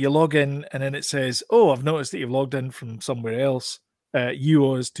happens is you log in and then it says, "Oh, I've noticed that you've logged in from somewhere else. You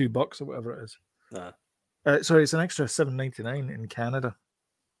owe us $2 or whatever it is." Sorry, it's an extra $7.99 in Canada.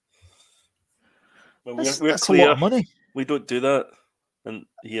 Well, that's a lot of money. We don't do that in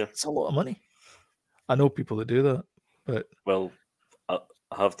here. It's a lot of money. I know people that do that, but I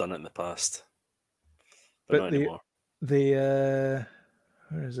have done it in the past, but not anymore. Where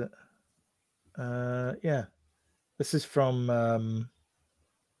is it? Yeah, this is from.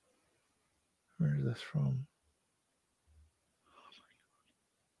 Where is this from?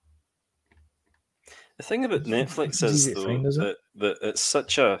 The thing about Netflix is though that it's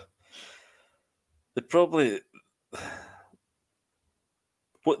such a. They probably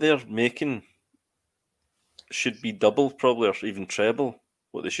what they're making should be double, probably, or even treble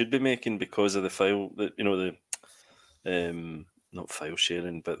what they should be making because of the file. Not file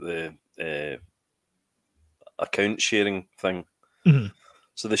sharing, but the account sharing thing.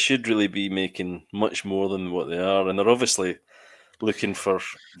 So they should really be making much more than what they are, and they're obviously looking for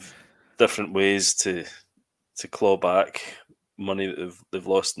different ways to claw back money that they've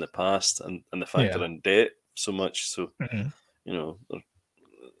lost in the past, and the fact they're in debt so much. So they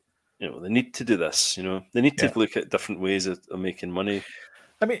need to do this. They need to look at different ways of making money.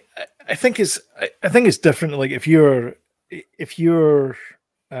 I mean, I think it's different. Like if you're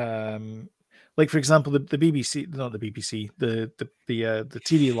like for example, the BBC, not the BBC, the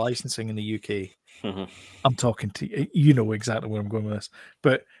TV licensing in the UK. I'm talking to you know exactly where I'm going with this.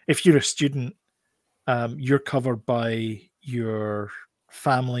 But if you're a student, you're covered by your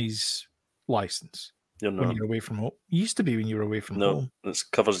family's license when you're away from home. It used to be when you were away from home. No, it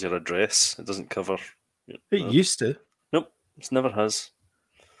covers your address. It doesn't cover. It used to. Nope, it never has.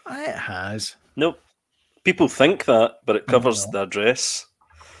 It has. Nope. People think that, but it covers the address.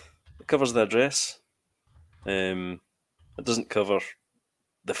 It covers the address. It doesn't cover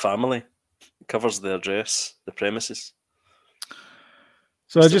the family. It covers the address, the premises.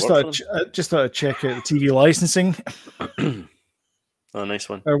 So I just thought I'd check out the TV licensing. Oh, nice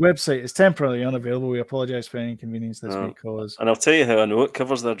one. Our website is temporarily unavailable. We apologise for any inconvenience this may cause. And I'll tell you how I know it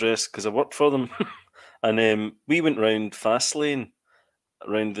covers the address, because I worked for them. And we went round Fastlane,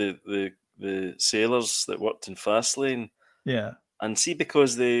 around the sailors that worked in Fastlane. Yeah. And see,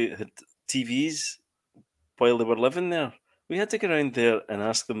 because they had TVs while they were living there, we had to go around there and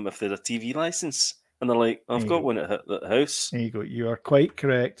ask them if they had a TV license. And they're like, I've got one at the house. There you go. You are quite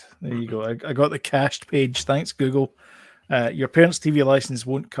correct. There you go. I got the cached page. Thanks, Google. Your parents' TV license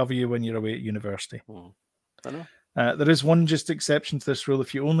won't cover you when you're away at university. I know. There is one just exception to this rule.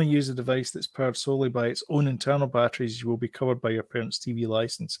 If you only use a device that's powered solely by its own internal batteries, you will be covered by your parents' TV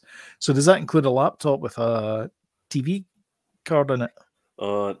license. So does that include a laptop with a TV card in it?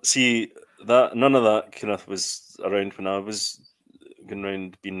 See, that none of that kind of was around when I was going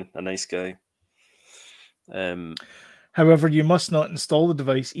around being a nice guy. However, you must not install the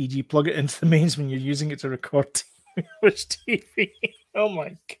device, e.g. plug it into the mains when you're using it to record Which TV? Oh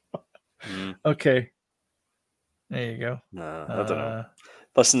my god. Okay. There you go. Nah, I don't know.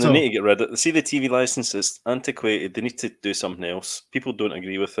 Listen, they need to get rid of it. See, the TV license is antiquated. They need to do something else. People don't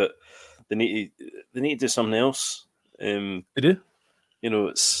agree with it. They need to do something else. They do. You know,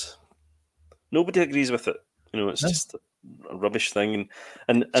 it's nobody agrees with it. You know, it's just a rubbish thing.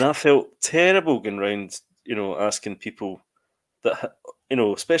 And I felt terrible going around, you know, asking people that, you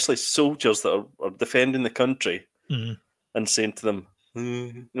know, especially soldiers that are defending the country, and saying to them,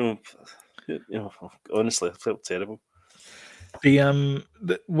 you know, honestly, I felt terrible.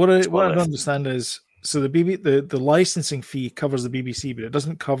 What I don't understand is, so the licensing fee covers the BBC, but it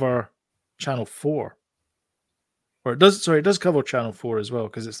doesn't cover Channel 4. Or it does cover Channel 4 as well,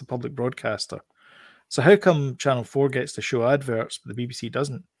 because it's the public broadcaster. So how come Channel 4 gets to show adverts, but the BBC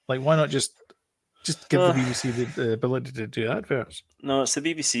doesn't? Like, why not just give the BBC the ability to do adverts? No, it's the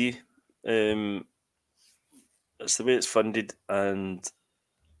BBC. It's the way it's funded, and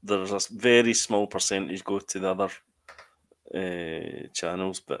there's a very small percentage go to the other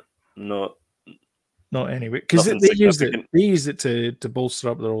channels, but not anyway, because they used it to bolster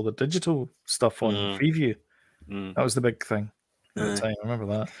up all the digital stuff on Freeview. That was the big thing at the time. I remember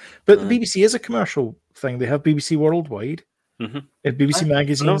that. But the BBC is a commercial thing. They have BBC Worldwide, BBC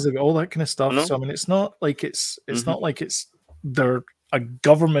magazines, they've got all that kind of stuff. So I mean, it's not like it's not like they're a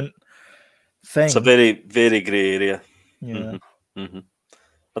government thing. It's a very, very grey area. Yeah.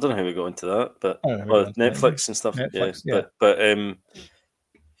 I don't know how we got into that, but Netflix and stuff. Netflix, but and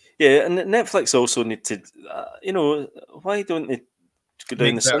Netflix also need to, you know, why don't they go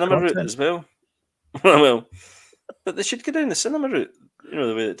down the cinema route as well? Well, but they should go down the cinema route. You know,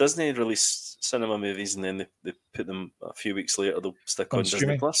 the way that Disney release cinema movies and then they put them a few weeks later, they'll stick on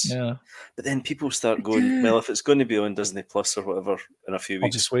Disney Plus. Yeah. But then people start going, well, if it's going to be on Disney Plus or whatever in a few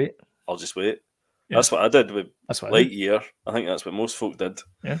weeks, I'll just wait. Yeah. That's what I did with Lightyear. I think that's what most folk did.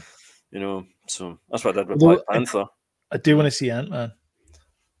 Yeah. You know, so that's what I did with Black Panther. I do want to see Ant-Man.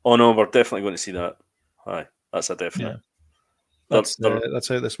 Oh no, we're definitely going to see that. Aye, that's a definite. Yeah.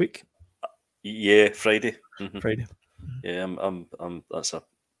 That's out this week. Yeah, Friday. Friday. Yeah, I'm that's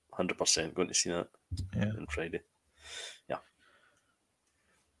 100% going to see that. Yeah, on Friday. Yeah,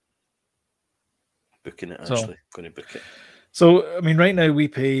 booking it actually. Going to book it. So I mean, right now we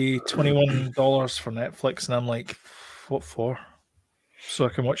pay $21 for Netflix, and I'm like, what for? So I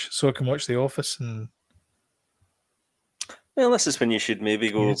can watch The Office and. Well, this is when you should maybe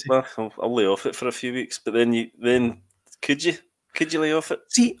go. Well, I'll lay off it for a few weeks, but then could you lay off it?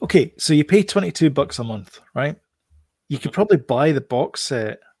 See, okay, so you pay $22 a month, right? You could probably buy the box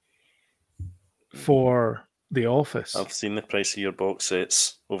set for The Office. I've seen the price of your box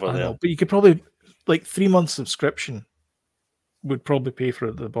sets over there, but you could probably 3 months subscription would probably pay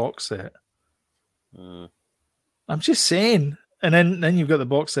for the box set. I'm just saying, and then you've got the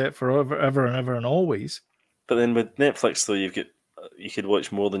box set for ever and ever and always. But then with Netflix, though, you could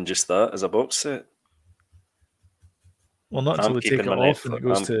watch more than just that as a box set. Well, not until they take it off and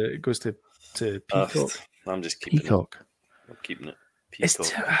it goes to Peacock. I'm just keeping Peacock. I'm keeping it. Peacock.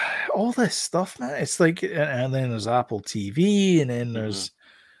 It's all this stuff, man. It's like, and then there's Apple TV, and then there's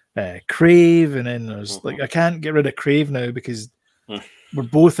Crave, and then there's I can't get rid of Crave now because we're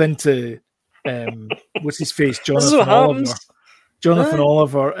both into what's his face, Jonathan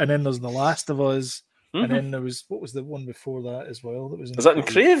Oliver, and then there's The Last of Us. And then there was, what was the one before that as well? That was. Is that in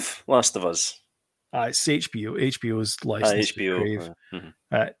Crave? Last of Us. It's HBO. HBO's licensed HBO.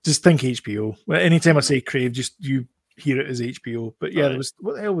 Crave. Just think HBO. Well, anytime I say Crave, just you hear it as HBO. But yeah, there was,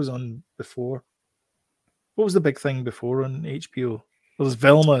 what the hell was on before? what was the big thing before on HBO? Well, there's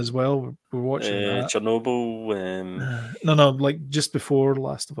Velma as well. We're watching that. Chernobyl. No, like just before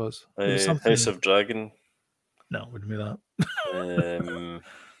Last of Us. There was something. House of Dragon. No, wouldn't be that. Um,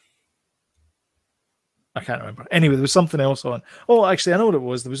 I can't remember. Anyway, there was something else on. Oh, actually, I know what it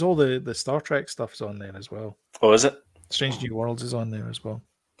was. There was all the Star Trek stuff's on there as well. oh, is it? Strange New Worlds is on there as well.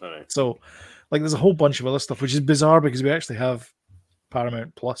 All right. So, like, there's a whole bunch of other stuff, which is bizarre because we actually have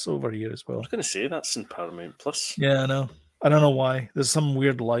Paramount Plus over here as I well. was going to say that's in Paramount Plus. Yeah, I know. I don't know why. There's some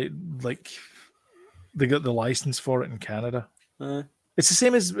weird like they got the license for it in Canada. It's the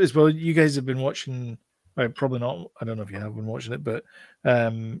same as well. You guys have been watching. Probably not. I don't know if you have been watching it, but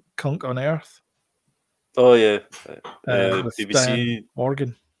Kunk on Earth. Oh yeah, with BBC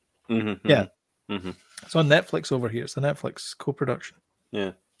Morgan. Mm-hmm, Yeah, mm-hmm. It's on Netflix over here. It's a Netflix co-production.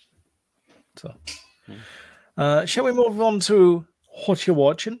 Yeah. So, shall we move on to what you're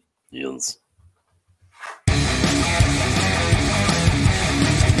watching? Yes.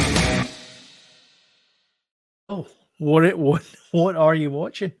 Oh, what are you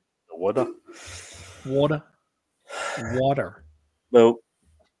watching? Water. Well,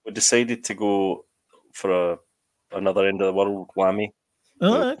 we decided to go for another end of the world whammy.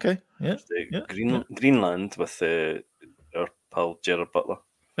 Oh, okay. Yeah. Greenland with our pal Gerard Butler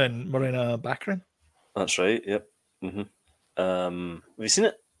and Marina Baccarin. That's right. Yep. Mm-hmm. Have you seen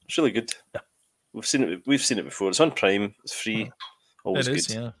it? It's really good. Yeah. We've seen it before. It's on Prime. It's free. Always it good.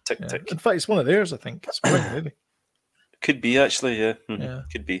 Is, yeah. Tick tick. In fact, it's one of theirs. I think it's quite maybe. Could be actually. Yeah. Mm-hmm. Yeah.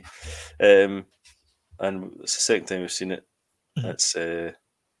 Could be. And it's the second time we've seen it. Mm-hmm. It's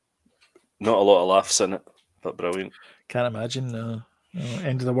not a lot of laughs in it, but brilliant. Can't imagine.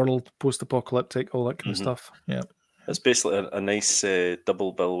 End of the world, post-apocalyptic, all that kind of stuff. Yeah. It's basically a nice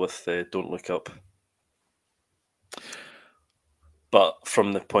double bill with Don't Look Up. But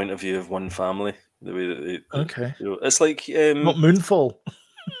from the point of view of one family, the way that they... Okay. It's like... not Moonfall.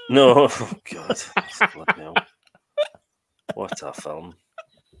 No. Oh, God. What a film.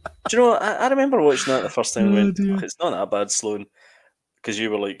 Do you know what? I remember watching that the first time and went, it's not that bad, Sloan. Because you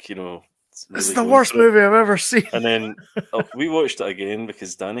were like, Really it's the worst movie I've ever seen. And then we watched it again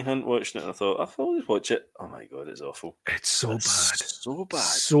because Danny hadn't watched it, and I thought, I'll always watch it. Oh my God, it's awful. It's so bad. So bad.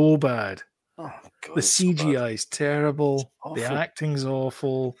 So bad. Oh God. The CGI is terrible. The acting's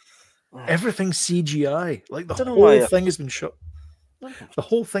awful. Everything's CGI. Like the whole thing has been shot. The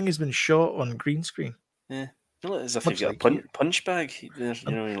whole thing has been shot on green screen. Yeah. As if you've got a punch bag. Like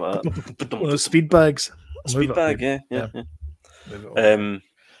that. One of those speed bags. Speed bag, yeah.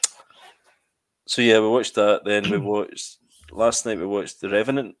 So yeah, we watched that. Then last night we watched The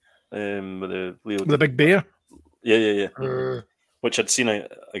Revenant with the big bear. Yeah. Which I'd seen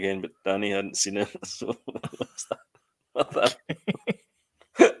again, but Danny hadn't seen it. So what's that?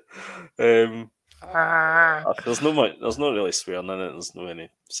 There's not really swearing in it. There's no any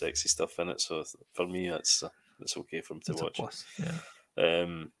sexy stuff in it. So for me, it's okay for him to watch. Yeah.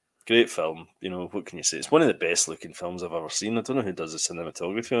 Great film. What can you say? It's one of the best looking films I've ever seen. I don't know who does the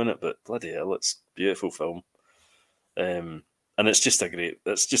cinematography on it, but bloody hell, it's a beautiful film. And it's just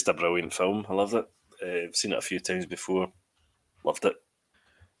a brilliant film. I loved it. I've seen it a few times before. Loved it.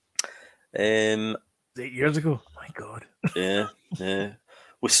 8 years ago. Oh my God. Yeah.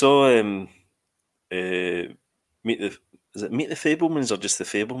 We saw Meet the Fablemans or just the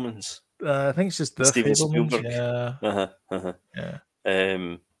Fablemans? I think it's just the Steven Fablemans. Spielberg.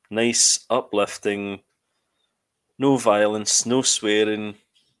 Yeah. Nice, uplifting, no violence, no swearing,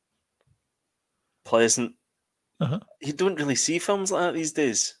 pleasant. You don't really see films like that these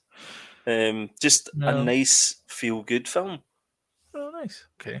days. Just a nice, feel-good film. Oh, nice.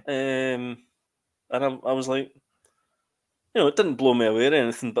 Okay. And I was like, it didn't blow me away or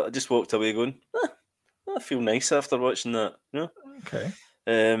anything, but I just walked away going, I feel nice after watching that. Okay.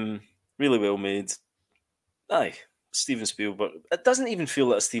 Really well made. Aye. Steven Spielberg. It doesn't even feel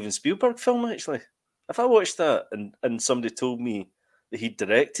like a Steven Spielberg film, actually. If I watched that and somebody told me that he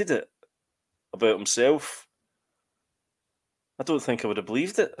directed it about himself, I don't think I would have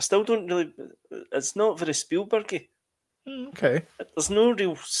believed it. I still don't really... It's not very Spielbergy. Okay. There's no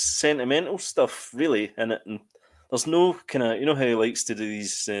real sentimental stuff, really, in it. And there's no kind of... how he likes to do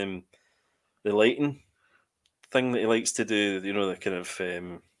these... the lighting thing that he likes to do, the kind of...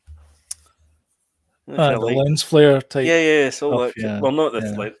 the lens flare type. Yeah. So stuff, yeah. Well, not the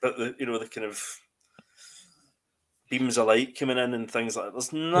light, but the the kind of beams of light coming in and things like that.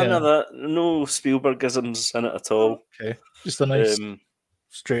 There's none of that. No Spielbergisms in it at all. Okay, just a nice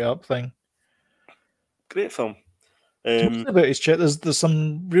straight up thing. Great film. About his chat, there's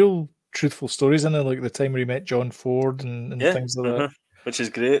some real truthful stories in it, like the time where he met John Ford and things like that. which is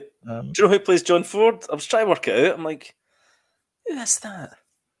great. Do you know who plays John Ford? I was trying to work it out. I'm like, who is that?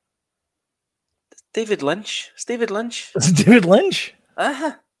 David Lynch. It's David Lynch. It's David Lynch?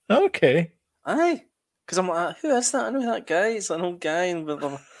 Okay. Aye. Because I'm like, who is that? I know that guy. He's an old guy. And blah, blah,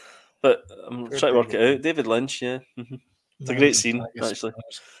 blah. But I'm trying to work it out. David Lynch, yeah. It's a great scene, actually.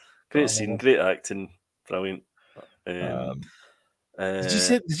 Great scene, great acting, brilliant. Did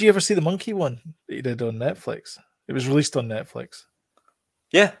you ever see the monkey one that you did on Netflix? It was released on Netflix.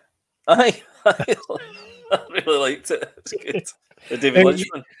 Yeah. I really liked it. It's good. The David Lynch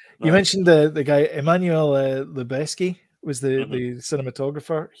one. You mentioned the guy Emmanuel Lubezki was the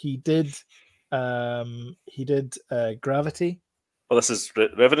cinematographer. He did Gravity. Well, this is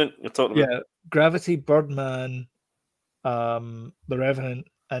Revenant you're talking about. Yeah, Gravity, Birdman, The Revenant,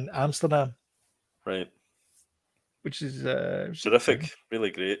 and Amsterdam. Right. Which is terrific,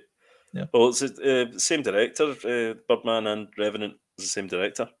 really great. Yeah. Well, it's the same director. Birdman and Revenant is the same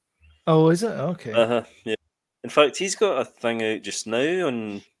director. Oh, is it? Okay. Yeah. In fact, he's got a thing out just now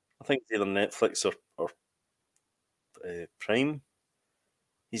on, I think it's either Netflix or Prime.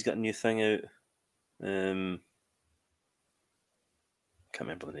 He's got a new thing out. Can't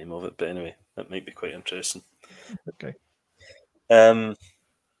remember the name of it, but anyway, that might be quite interesting. Okay.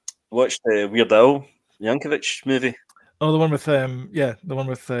 Watched the Weird Al Yankovic movie. Oh, the one with the one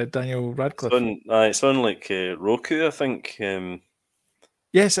with Daniel Radcliffe. It's on like Roku, I think.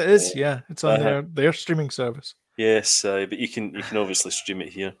 Yes, it is. Yeah, it's on their streaming service. Yes, but you can obviously stream it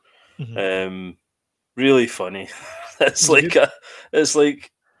here. Really funny. It's like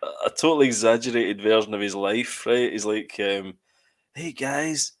a totally exaggerated version of his life, right? He's like, "Hey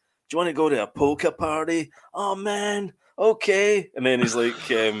guys, do you want to go to a polka party? Oh man, okay." And then he's like,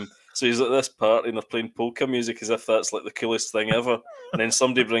 so he's at this party and they're playing polka music as if that's like the coolest thing ever. And then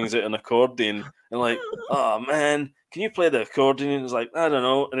somebody brings out an accordion and like, "Oh man, can you play the accordion?" And he's like, "I don't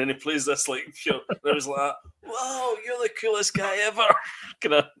know." And then he plays this like, and I was like, "Wow, you're the coolest guy ever!"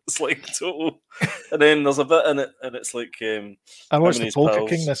 It's like total. And then there's a bit in it, and it's like, I watched the Polka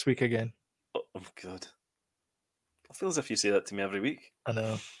King this week again. Oh god, I feel as if you say that to me every week. I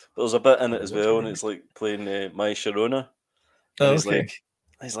know. But there's a bit in it as well, and it's like playing My Sharona. And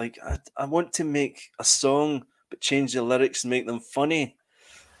he's like, I want to make a song, but change the lyrics and make them funny.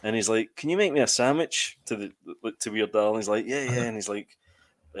 And he's like, "Can you make me a sandwich?" to Weird Al. And he's like, "Yeah." And he's like,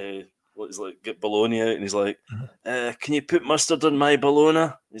 get bologna out, and he's like, "Can you put mustard on my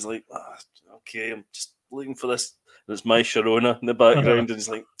bologna?" He's like, "Okay, I'm just looking for this." And it's My Sharona in the background, and he's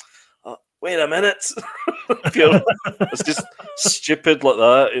like, "Wait a minute." It's just stupid like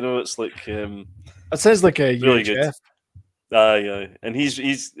that, It's like it sounds like a really UHF. good. Aye, and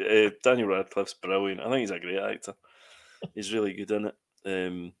he's Daniel Radcliffe's brilliant. I think he's a great actor. He's really good in it.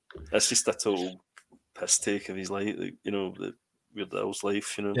 It's just a total piss take of his life, the Weird Al's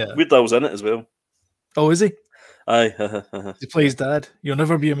life. Yeah. Weird Al's in it as well. Oh, is he? Aye. He plays Dad. You'll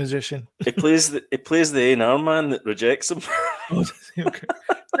never be a musician. He plays the A&R man that rejects him.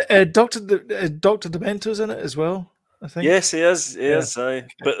 Dr. Demento's in it as well, I think. Yes, he is. He is. Aye,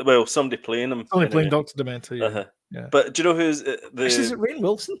 but somebody playing him. Only playing Dr. Demento. Yeah. Yeah. But do you know who's the? Actually, is it Rainn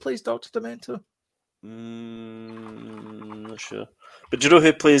Wilson plays Dr. Demento? Not sure. But do you know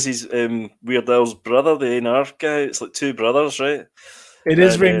who plays his Weird Al's brother, the A&R guy? It's like two brothers, right? It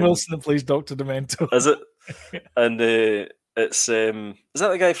is Rainn Wilson that plays Dr. Demento. Is it? And it's is that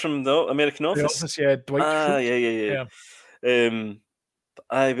the guy from the American Office? The Office, yeah, Dwight. Yeah.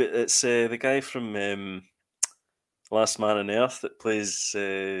 But it's the guy from Last Man on Earth that plays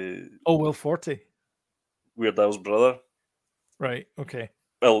Will Forte, Weird Al's brother. Right. Okay.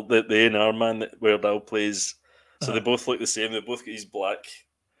 Well, the A&R man that Weird Al plays. So they both look the same. They both get these black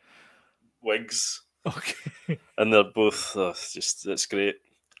wigs. Okay. And they're both it's great.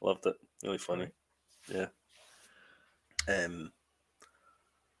 Loved it. Really funny. Yeah.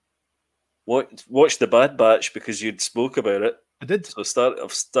 Watch The Bad Batch because you'd spoke about it. I did. So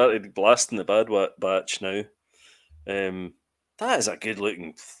I've started blasting The Bad Batch now. That is a good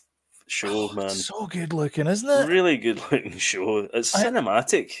looking show, man. So good looking, isn't it? Really good looking show. It's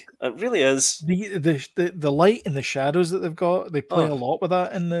cinematic. It really is. The light and the shadows that they've got, they play a lot with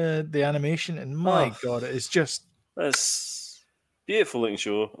that in the animation, and my god, it's beautiful looking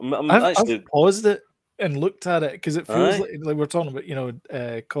show. I've paused it and looked at it because it feels like we're talking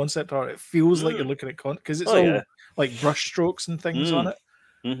about concept art. It feels like you're looking at because it's all like brush strokes and things on it.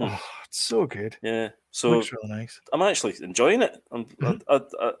 Mm-hmm. Oh, it's so good. Yeah, so it looks really nice. I'm actually enjoying it.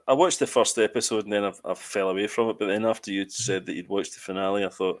 I watched the first episode and then I fell away from it. But then after you said that you'd watched the finale, I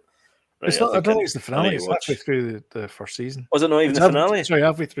thought, right, I don't think it's the finale. It's halfway through the first season. Was it not even the finale? Sorry,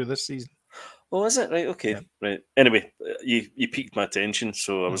 halfway through this season. Oh, is it? Right, okay. Yeah. Right. Anyway, you piqued my attention,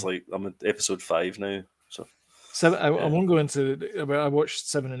 so I was like, I'm at episode 5 now. So I won't go into but I watched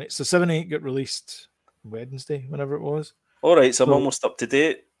 7 and 8. So 7 and 8 got released Wednesday, whenever it was. all right, so I'm almost up to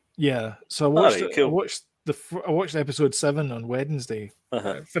date. Yeah. So All right, cool. I watched episode 7 on Wednesday.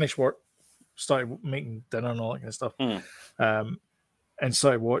 Uh-huh. Finished work, started making dinner and all that kind of stuff. Hmm. And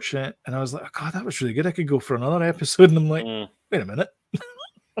started watching it, and I was like, oh, God, that was really good. I could go for another episode. And I'm like, wait a minute.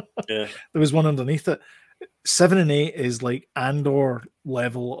 Yeah. There was one underneath it. 7 and 8 is like Andor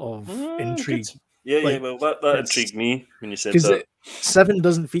level of intrigue. Good. Yeah, Like, well, that intrigued me when you said because that. 7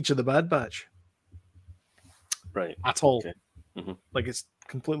 doesn't feature the Bad Batch Right. at all. Okay. Mm-hmm. Like, it's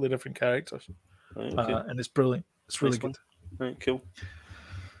completely different characters. Right, okay. And it's brilliant. It's really good. Right, cool.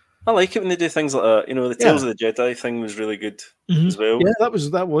 I like it when they do things like that. You know, the Tales of the Jedi thing was really good as well. Yeah,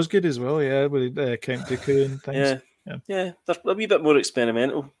 that was good as well. Yeah, with Count Dooku and things. Yeah, they're a wee bit more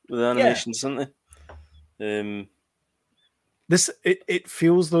experimental with the animations, aren't they? It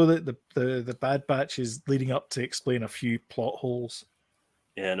feels though that the Bad Batch is leading up to explain a few plot holes.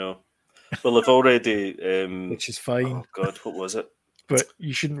 Yeah, I know. Well, they've already, which is fine. Oh God, what was it? But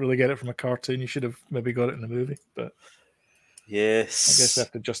you shouldn't really get it from a cartoon. You should have maybe got it in the movie. But yes, I guess I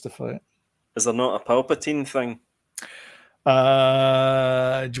have to justify it. Is there not a Palpatine thing? Do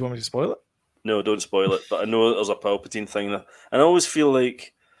you want me to spoil it? No, don't spoil it. But I know there's a Palpatine thing there, and I always feel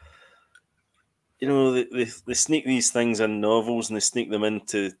like, you know, they sneak these things in novels and they sneak them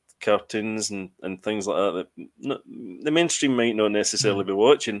into cartoons and things like that the mainstream might not necessarily be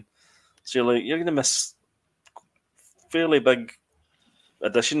watching. So you're going to miss fairly big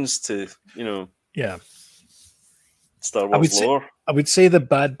additions to, you know, Star Wars lore. I would say the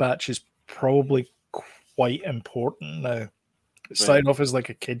Bad Batch is probably quite important now. It started off as like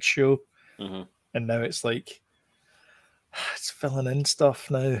a kid's show, and now it's like it's filling in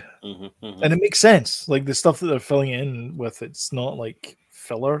stuff now, and it makes sense. Like the stuff that they're filling in with, it's not like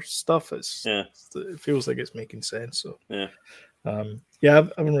filler stuff. It feels like it's making sense. So I've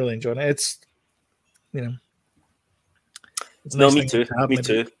been really enjoying it. It's, you know, it's no, nice me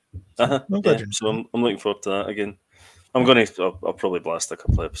too. So I'm looking forward to that again. I'll probably blast a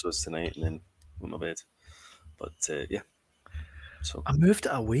couple of episodes tonight and then go to my bed. But so I moved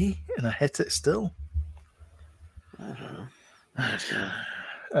it away and I hit it still.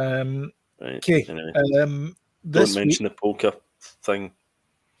 Okay. Anyway, don't mention the polka thing.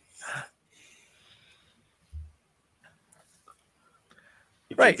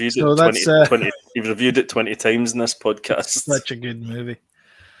 You've reviewed it 20 times in this podcast. Such a good movie.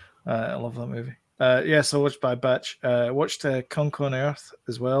 I love that movie. So I watched Bad Batch. Watched Kunk on Earth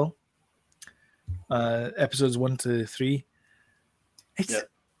as well. Episodes 1 to 3.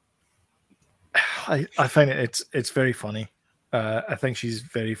 I find it's very funny. I think she's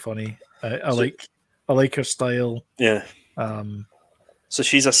very funny. I like her style. Yeah. So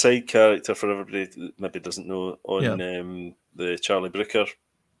she's a side character for everybody that maybe doesn't know on the Charlie Brooker.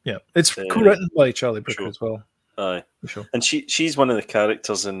 Yeah, it's co-written by Charlie Brooker as well. Aye, sure. And she's one of the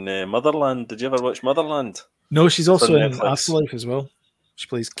characters in Motherland. Did you ever watch Motherland? No, she's also in Afterlife as well. She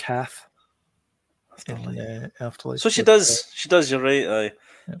plays Kath. Afterlife. So she does. You're right.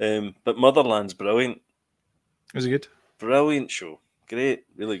 Aye. But Motherland's brilliant. Was it good? Brilliant show. Great.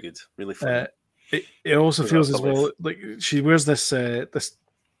 Really good. Really fun. It also feels as well like she wears this this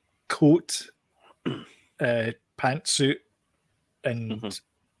coat, pantsuit, and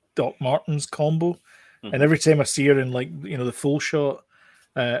Doc Martens combo. And every time I see her in, like, you know, the full shot,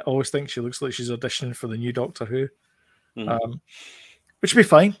 I always think she looks like she's auditioning for the new Doctor Who, which would be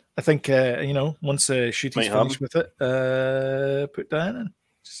fine. I think, you know, once shooting's finished with it, put Diana in.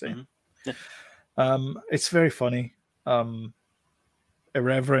 Just saying. It's very funny,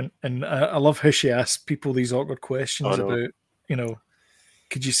 irreverent, and I love how she asks people these awkward questions about, you know,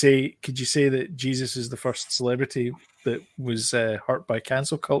 could you say that Jesus is the first celebrity that was hurt by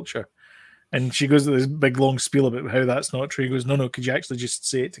cancel culture? And she goes to this big long spiel about how that's not true. He goes, no, could you actually just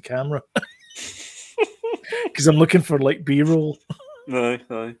say it to camera? Because I'm looking for like B-roll. No,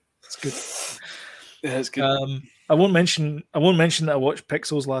 it's good. Yeah, it's good. I won't mention that I watched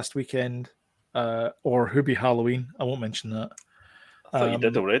Pixels last weekend, or Hubie Halloween. I won't mention that. I thought you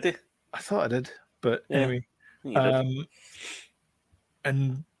did already. I thought I did, but anyway.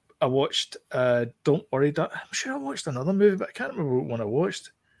 And I watched Don't Worry, I'm sure I watched another movie, but I can't remember what one I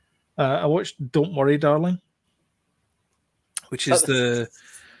watched. I watched Don't Worry, Darling, which is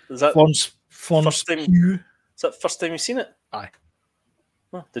Florence Pugh. Is that the first time you've seen it? Aye.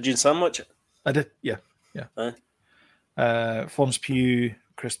 Oh, did you and Sam watch it? I did, yeah. Aye. Florence Pugh,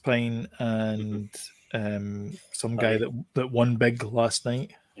 Chris Pine, and some guy that won big last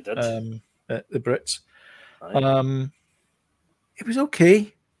night. He did. at the Brits. Aye. It was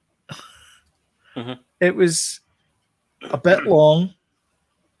okay. It was a bit long.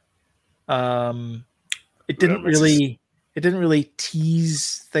 It didn't really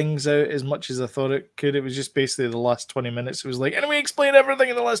tease things out as much as I thought it could. It was just basically the last 20 minutes. It was like, and we explain everything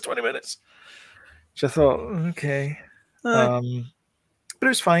in the last 20 minutes. Which I thought, okay. But it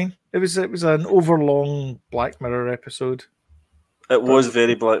was fine. It was an overlong Black Mirror episode. It was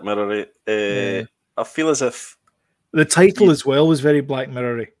very Black Mirror. I feel as if the title as well was very Black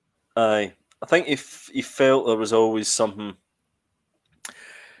Mirror-y. Aye. I think he felt there was always something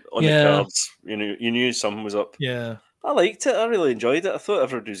on the cards. You knew something was up. Yeah. I liked it. I really enjoyed it. I thought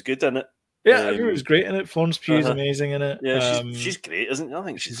everybody was good in it. Yeah, everyone was great in it. Florence Pugh's amazing in it. Yeah, she's great, isn't she? I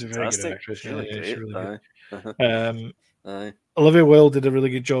think she's a fantastic. very good actress. She's really great. She's really good. Aye. Olivia Wilde did a really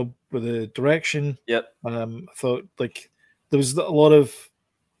good job with the direction. Yep. I thought there was a lot of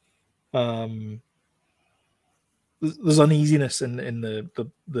there's uneasiness in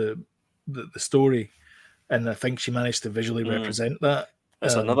the story, and I think she managed to visually represent that.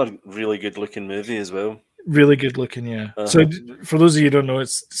 It's another really good looking movie as well. Really good looking, yeah. So for those of you who don't know,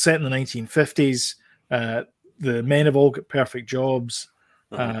 it's set in the 1950s. The men have all got perfect jobs.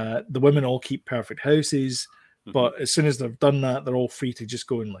 The women all keep perfect houses. But as soon as they've done that, they're all free to just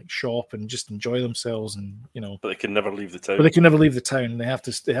go and shop and just enjoy themselves, and But they can never leave the town. They have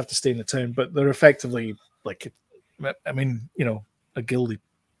to stay in the town. But they're effectively a gilded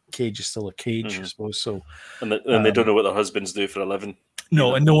cage is still a cage, I suppose. So, and they don't know what their husbands do for a living.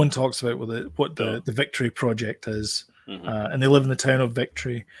 No, and no one talks about what the Victory Project is. And they live in the town of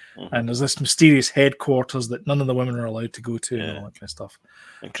Victory, and there's this mysterious headquarters that none of the women are allowed to go to, and all that kind of stuff.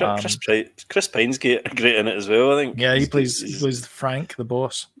 And Chris Pine's great in it as well, I think. Yeah, he plays Frank, the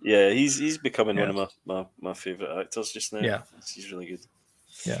boss. Yeah, he's becoming one of my favourite actors just now. Yeah, he's really good.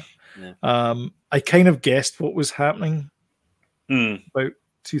 Yeah. I kind of guessed what was happening about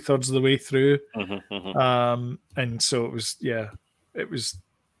 2/3 of the way through, and so it was. Yeah, it was.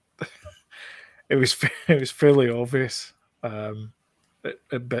 It was fairly obvious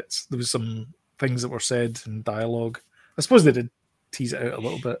at bits. There was some things that were said in dialogue. I suppose they did tease it out a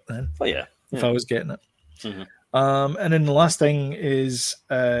little bit then. Oh yeah. If I was getting it. And then the last thing is,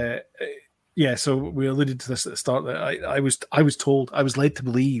 so we alluded to this at the start that I was told, I was led to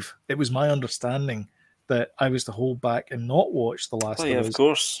believe, it was my understanding that I was to hold back and not watch The Last of Us, of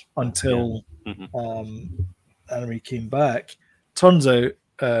course, until Anna-Marie came back. Turns out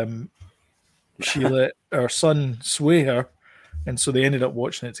she let her son sway her, and so they ended up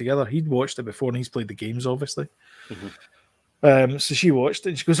watching it together. He'd watched it before, and he's played the games, obviously. So she watched it,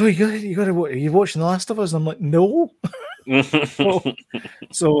 and she goes, "Oh, you got to watch. Are you watching The Last of Us?" And I'm like, "No."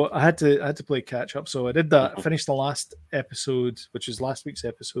 So I had to play catch up. So I did that. I finished the last episode, which is last week's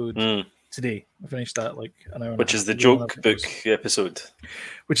episode. Today, I finished that an hour. Which is the joke book episode.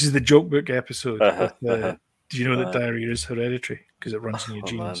 Which is the joke book episode. Do you know that diarrhea is hereditary because it runs in your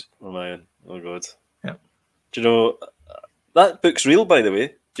genes? Man. Oh god. Yeah. Do you know that book's real, by the way?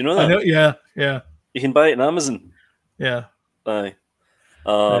 Do you know that? I know, yeah. You can buy it on Amazon. Yeah. Aye.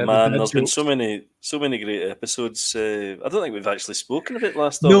 Man, there's been so many great episodes. I don't think we've actually spoken about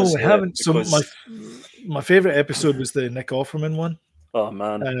Last of Us. No, we haven't. So my favourite episode was the Nick Offerman one. Oh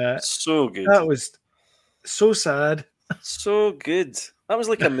man, so good. That was so sad. So good. That was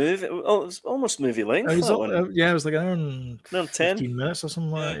like a movie. Oh, it was almost movie length. It was like an hour and 10 15 minutes or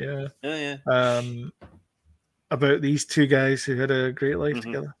something like that. Yeah. About these two guys who had a great life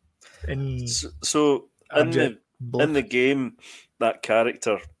together. So in the game, that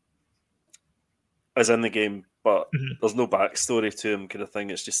character is in the game, but there's no backstory to him, kind of thing.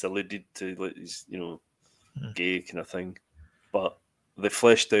 It's just alluded to, like he's gay kind of thing. But they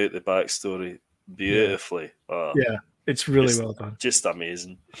fleshed out the backstory beautifully. Yeah. It's really well done. Just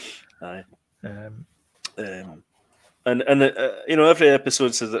amazing. Aye. And every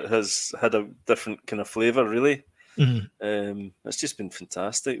episode has had a different kind of flavour, really. It's just been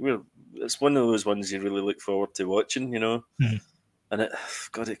fantastic. It's one of those ones you really look forward to watching, And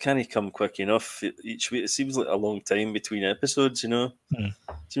it can't come quick enough. Each week, it seems like a long time between episodes, It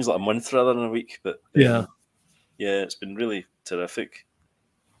seems like a month rather than a week, but it's been really terrific.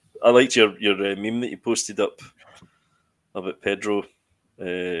 I liked your meme that you posted up about Pedro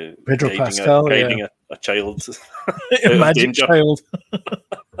Pascal guiding a child, a magic child.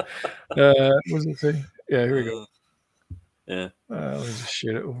 What was it say? Yeah, here we go. Yeah, let me just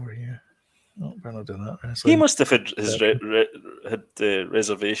share it over here. No, we're not doing that. He must have had his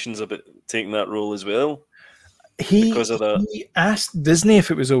reservations about taking that role as well. He asked Disney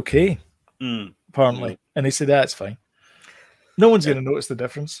if it was okay, apparently, and they said that's fine. No one's going to notice the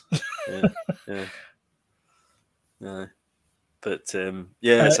difference. Yeah. But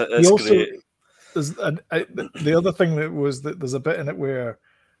yeah, it's also, great. The other thing that was that there's a bit in it where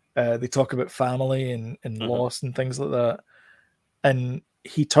they talk about family and loss and things like that, and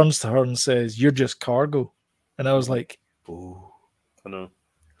he turns to her and says, "You're just cargo," and I was like, "Oh, I know,"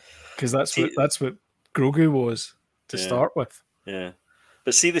 because that's what Grogu was to start with. Yeah,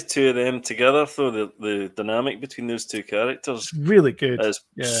 but see the two of them together, though the dynamic between those two characters, it's really good.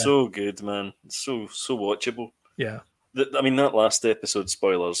 It's so good, man. It's so watchable. Yeah. I mean, that last episode,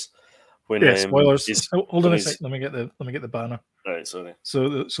 spoilers. When spoilers. Hold on a sec. Let me get the banner. Right, sorry. So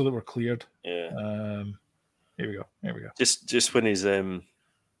that we're cleared. Yeah. Here we go. Just when he's the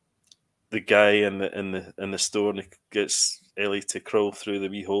guy in the store and he gets Ellie to crawl through the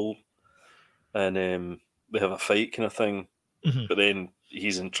wee hole, and they have a fight kind of thing, but then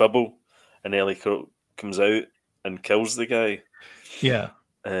he's in trouble, and Ellie comes out and kills the guy. Yeah.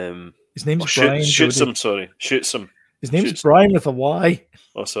 His name's Brian. Shoots him. His name's Brian with a Y.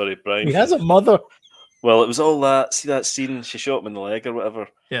 Oh, sorry, Brian. He has a mother. Well, it was all that. See that scene? She shot him in the leg or whatever.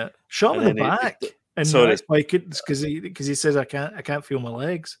 Yeah, shot him in the back. And that's why because he says I can't feel my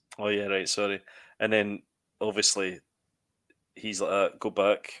legs. Oh yeah, right. Sorry. And then obviously he's like, go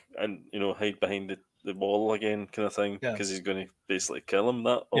back and hide behind the wall again, kind of thing, because he's going to basically kill him.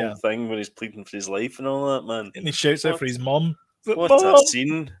 That whole thing when he's pleading for his life and all that, man. And he shouts out for his mum. What a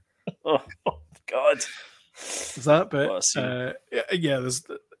scene! Oh God. Is that bit?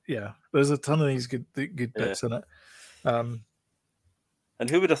 There's a ton of these good bits in it. And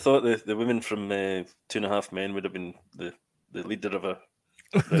who would have thought the women from 2.5 Men would have been the leader of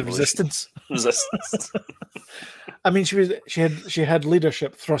the resistance? Resistance. I mean, she had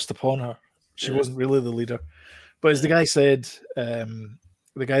leadership thrust upon her. She wasn't really the leader, but as the guy said, the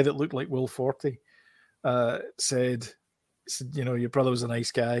guy that looked like Will Forte said, your brother was a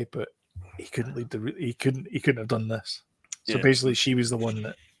nice guy, but he couldn't lead he couldn't have done this. So basically, she was the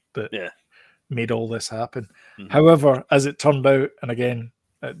one that made all this happen. Mm-hmm. However, as it turned out, and again,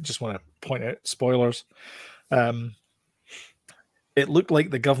 I just want to point out spoilers, it looked like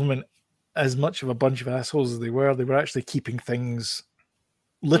the government, as much of a bunch of assholes as they were actually keeping things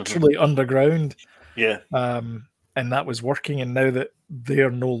literally underground. Yeah. And that was working. And now that they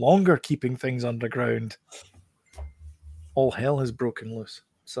are no longer keeping things underground, all hell has broken loose.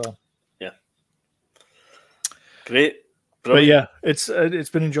 So yeah, great. Brilliant. But yeah, it's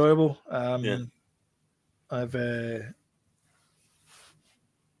been enjoyable. I've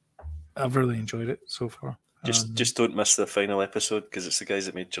really enjoyed it so far. Just don't miss the final episode because it's the guys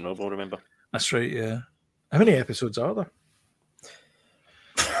that made Chernobyl. Remember? That's right. Yeah. How many episodes are there?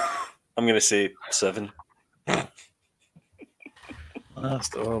 I'm going to say 7.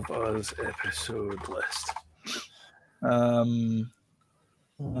 Last of Us episode list. Last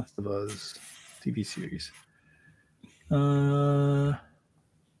of Us TV series. Come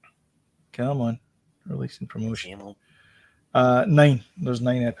on. Release and promotion. 9. There's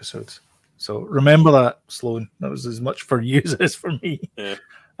 9 episodes. So remember that, Sloan. That was as much for you as it is for me. Yeah.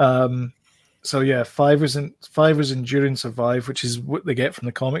 So yeah, 5 is Endure and Survive, which is what they get from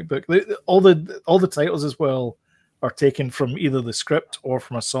the comic book. All the titles as well are taken from either the script or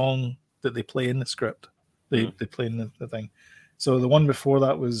from a song that they play in the script. They play in the thing. So the one before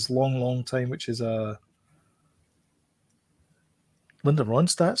that was Long, Long Time, which is a Linda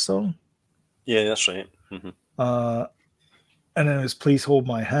Ronstadt song. Yeah, that's right. Mm-hmm. And then it was Please Hold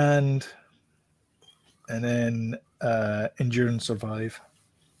My Hand. And then Endure and Survive.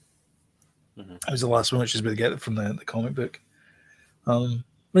 Mm-hmm. It was the last one, which is where they get it from the comic book. But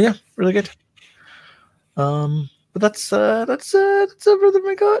yeah, really good. But that's everything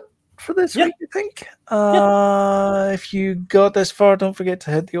we got for this week, I think. If you got this far, don't forget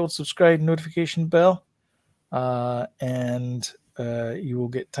to hit the old subscribe notification bell. And you will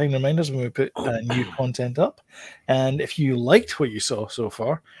get time reminders when we put new content up. And if you liked what you saw so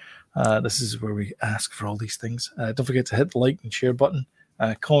far, this is where we ask for all these things. Don't forget to hit the like and share button.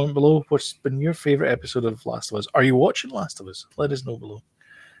 Comment below what's been your favorite episode of Last of Us. Are you watching Last of Us? Let us know below.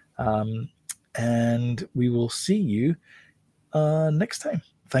 And we will see you next time.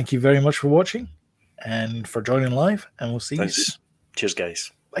 Thank you very much for watching and for joining live. And we'll see you soon. Cheers,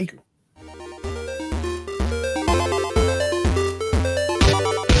 guys. Bye.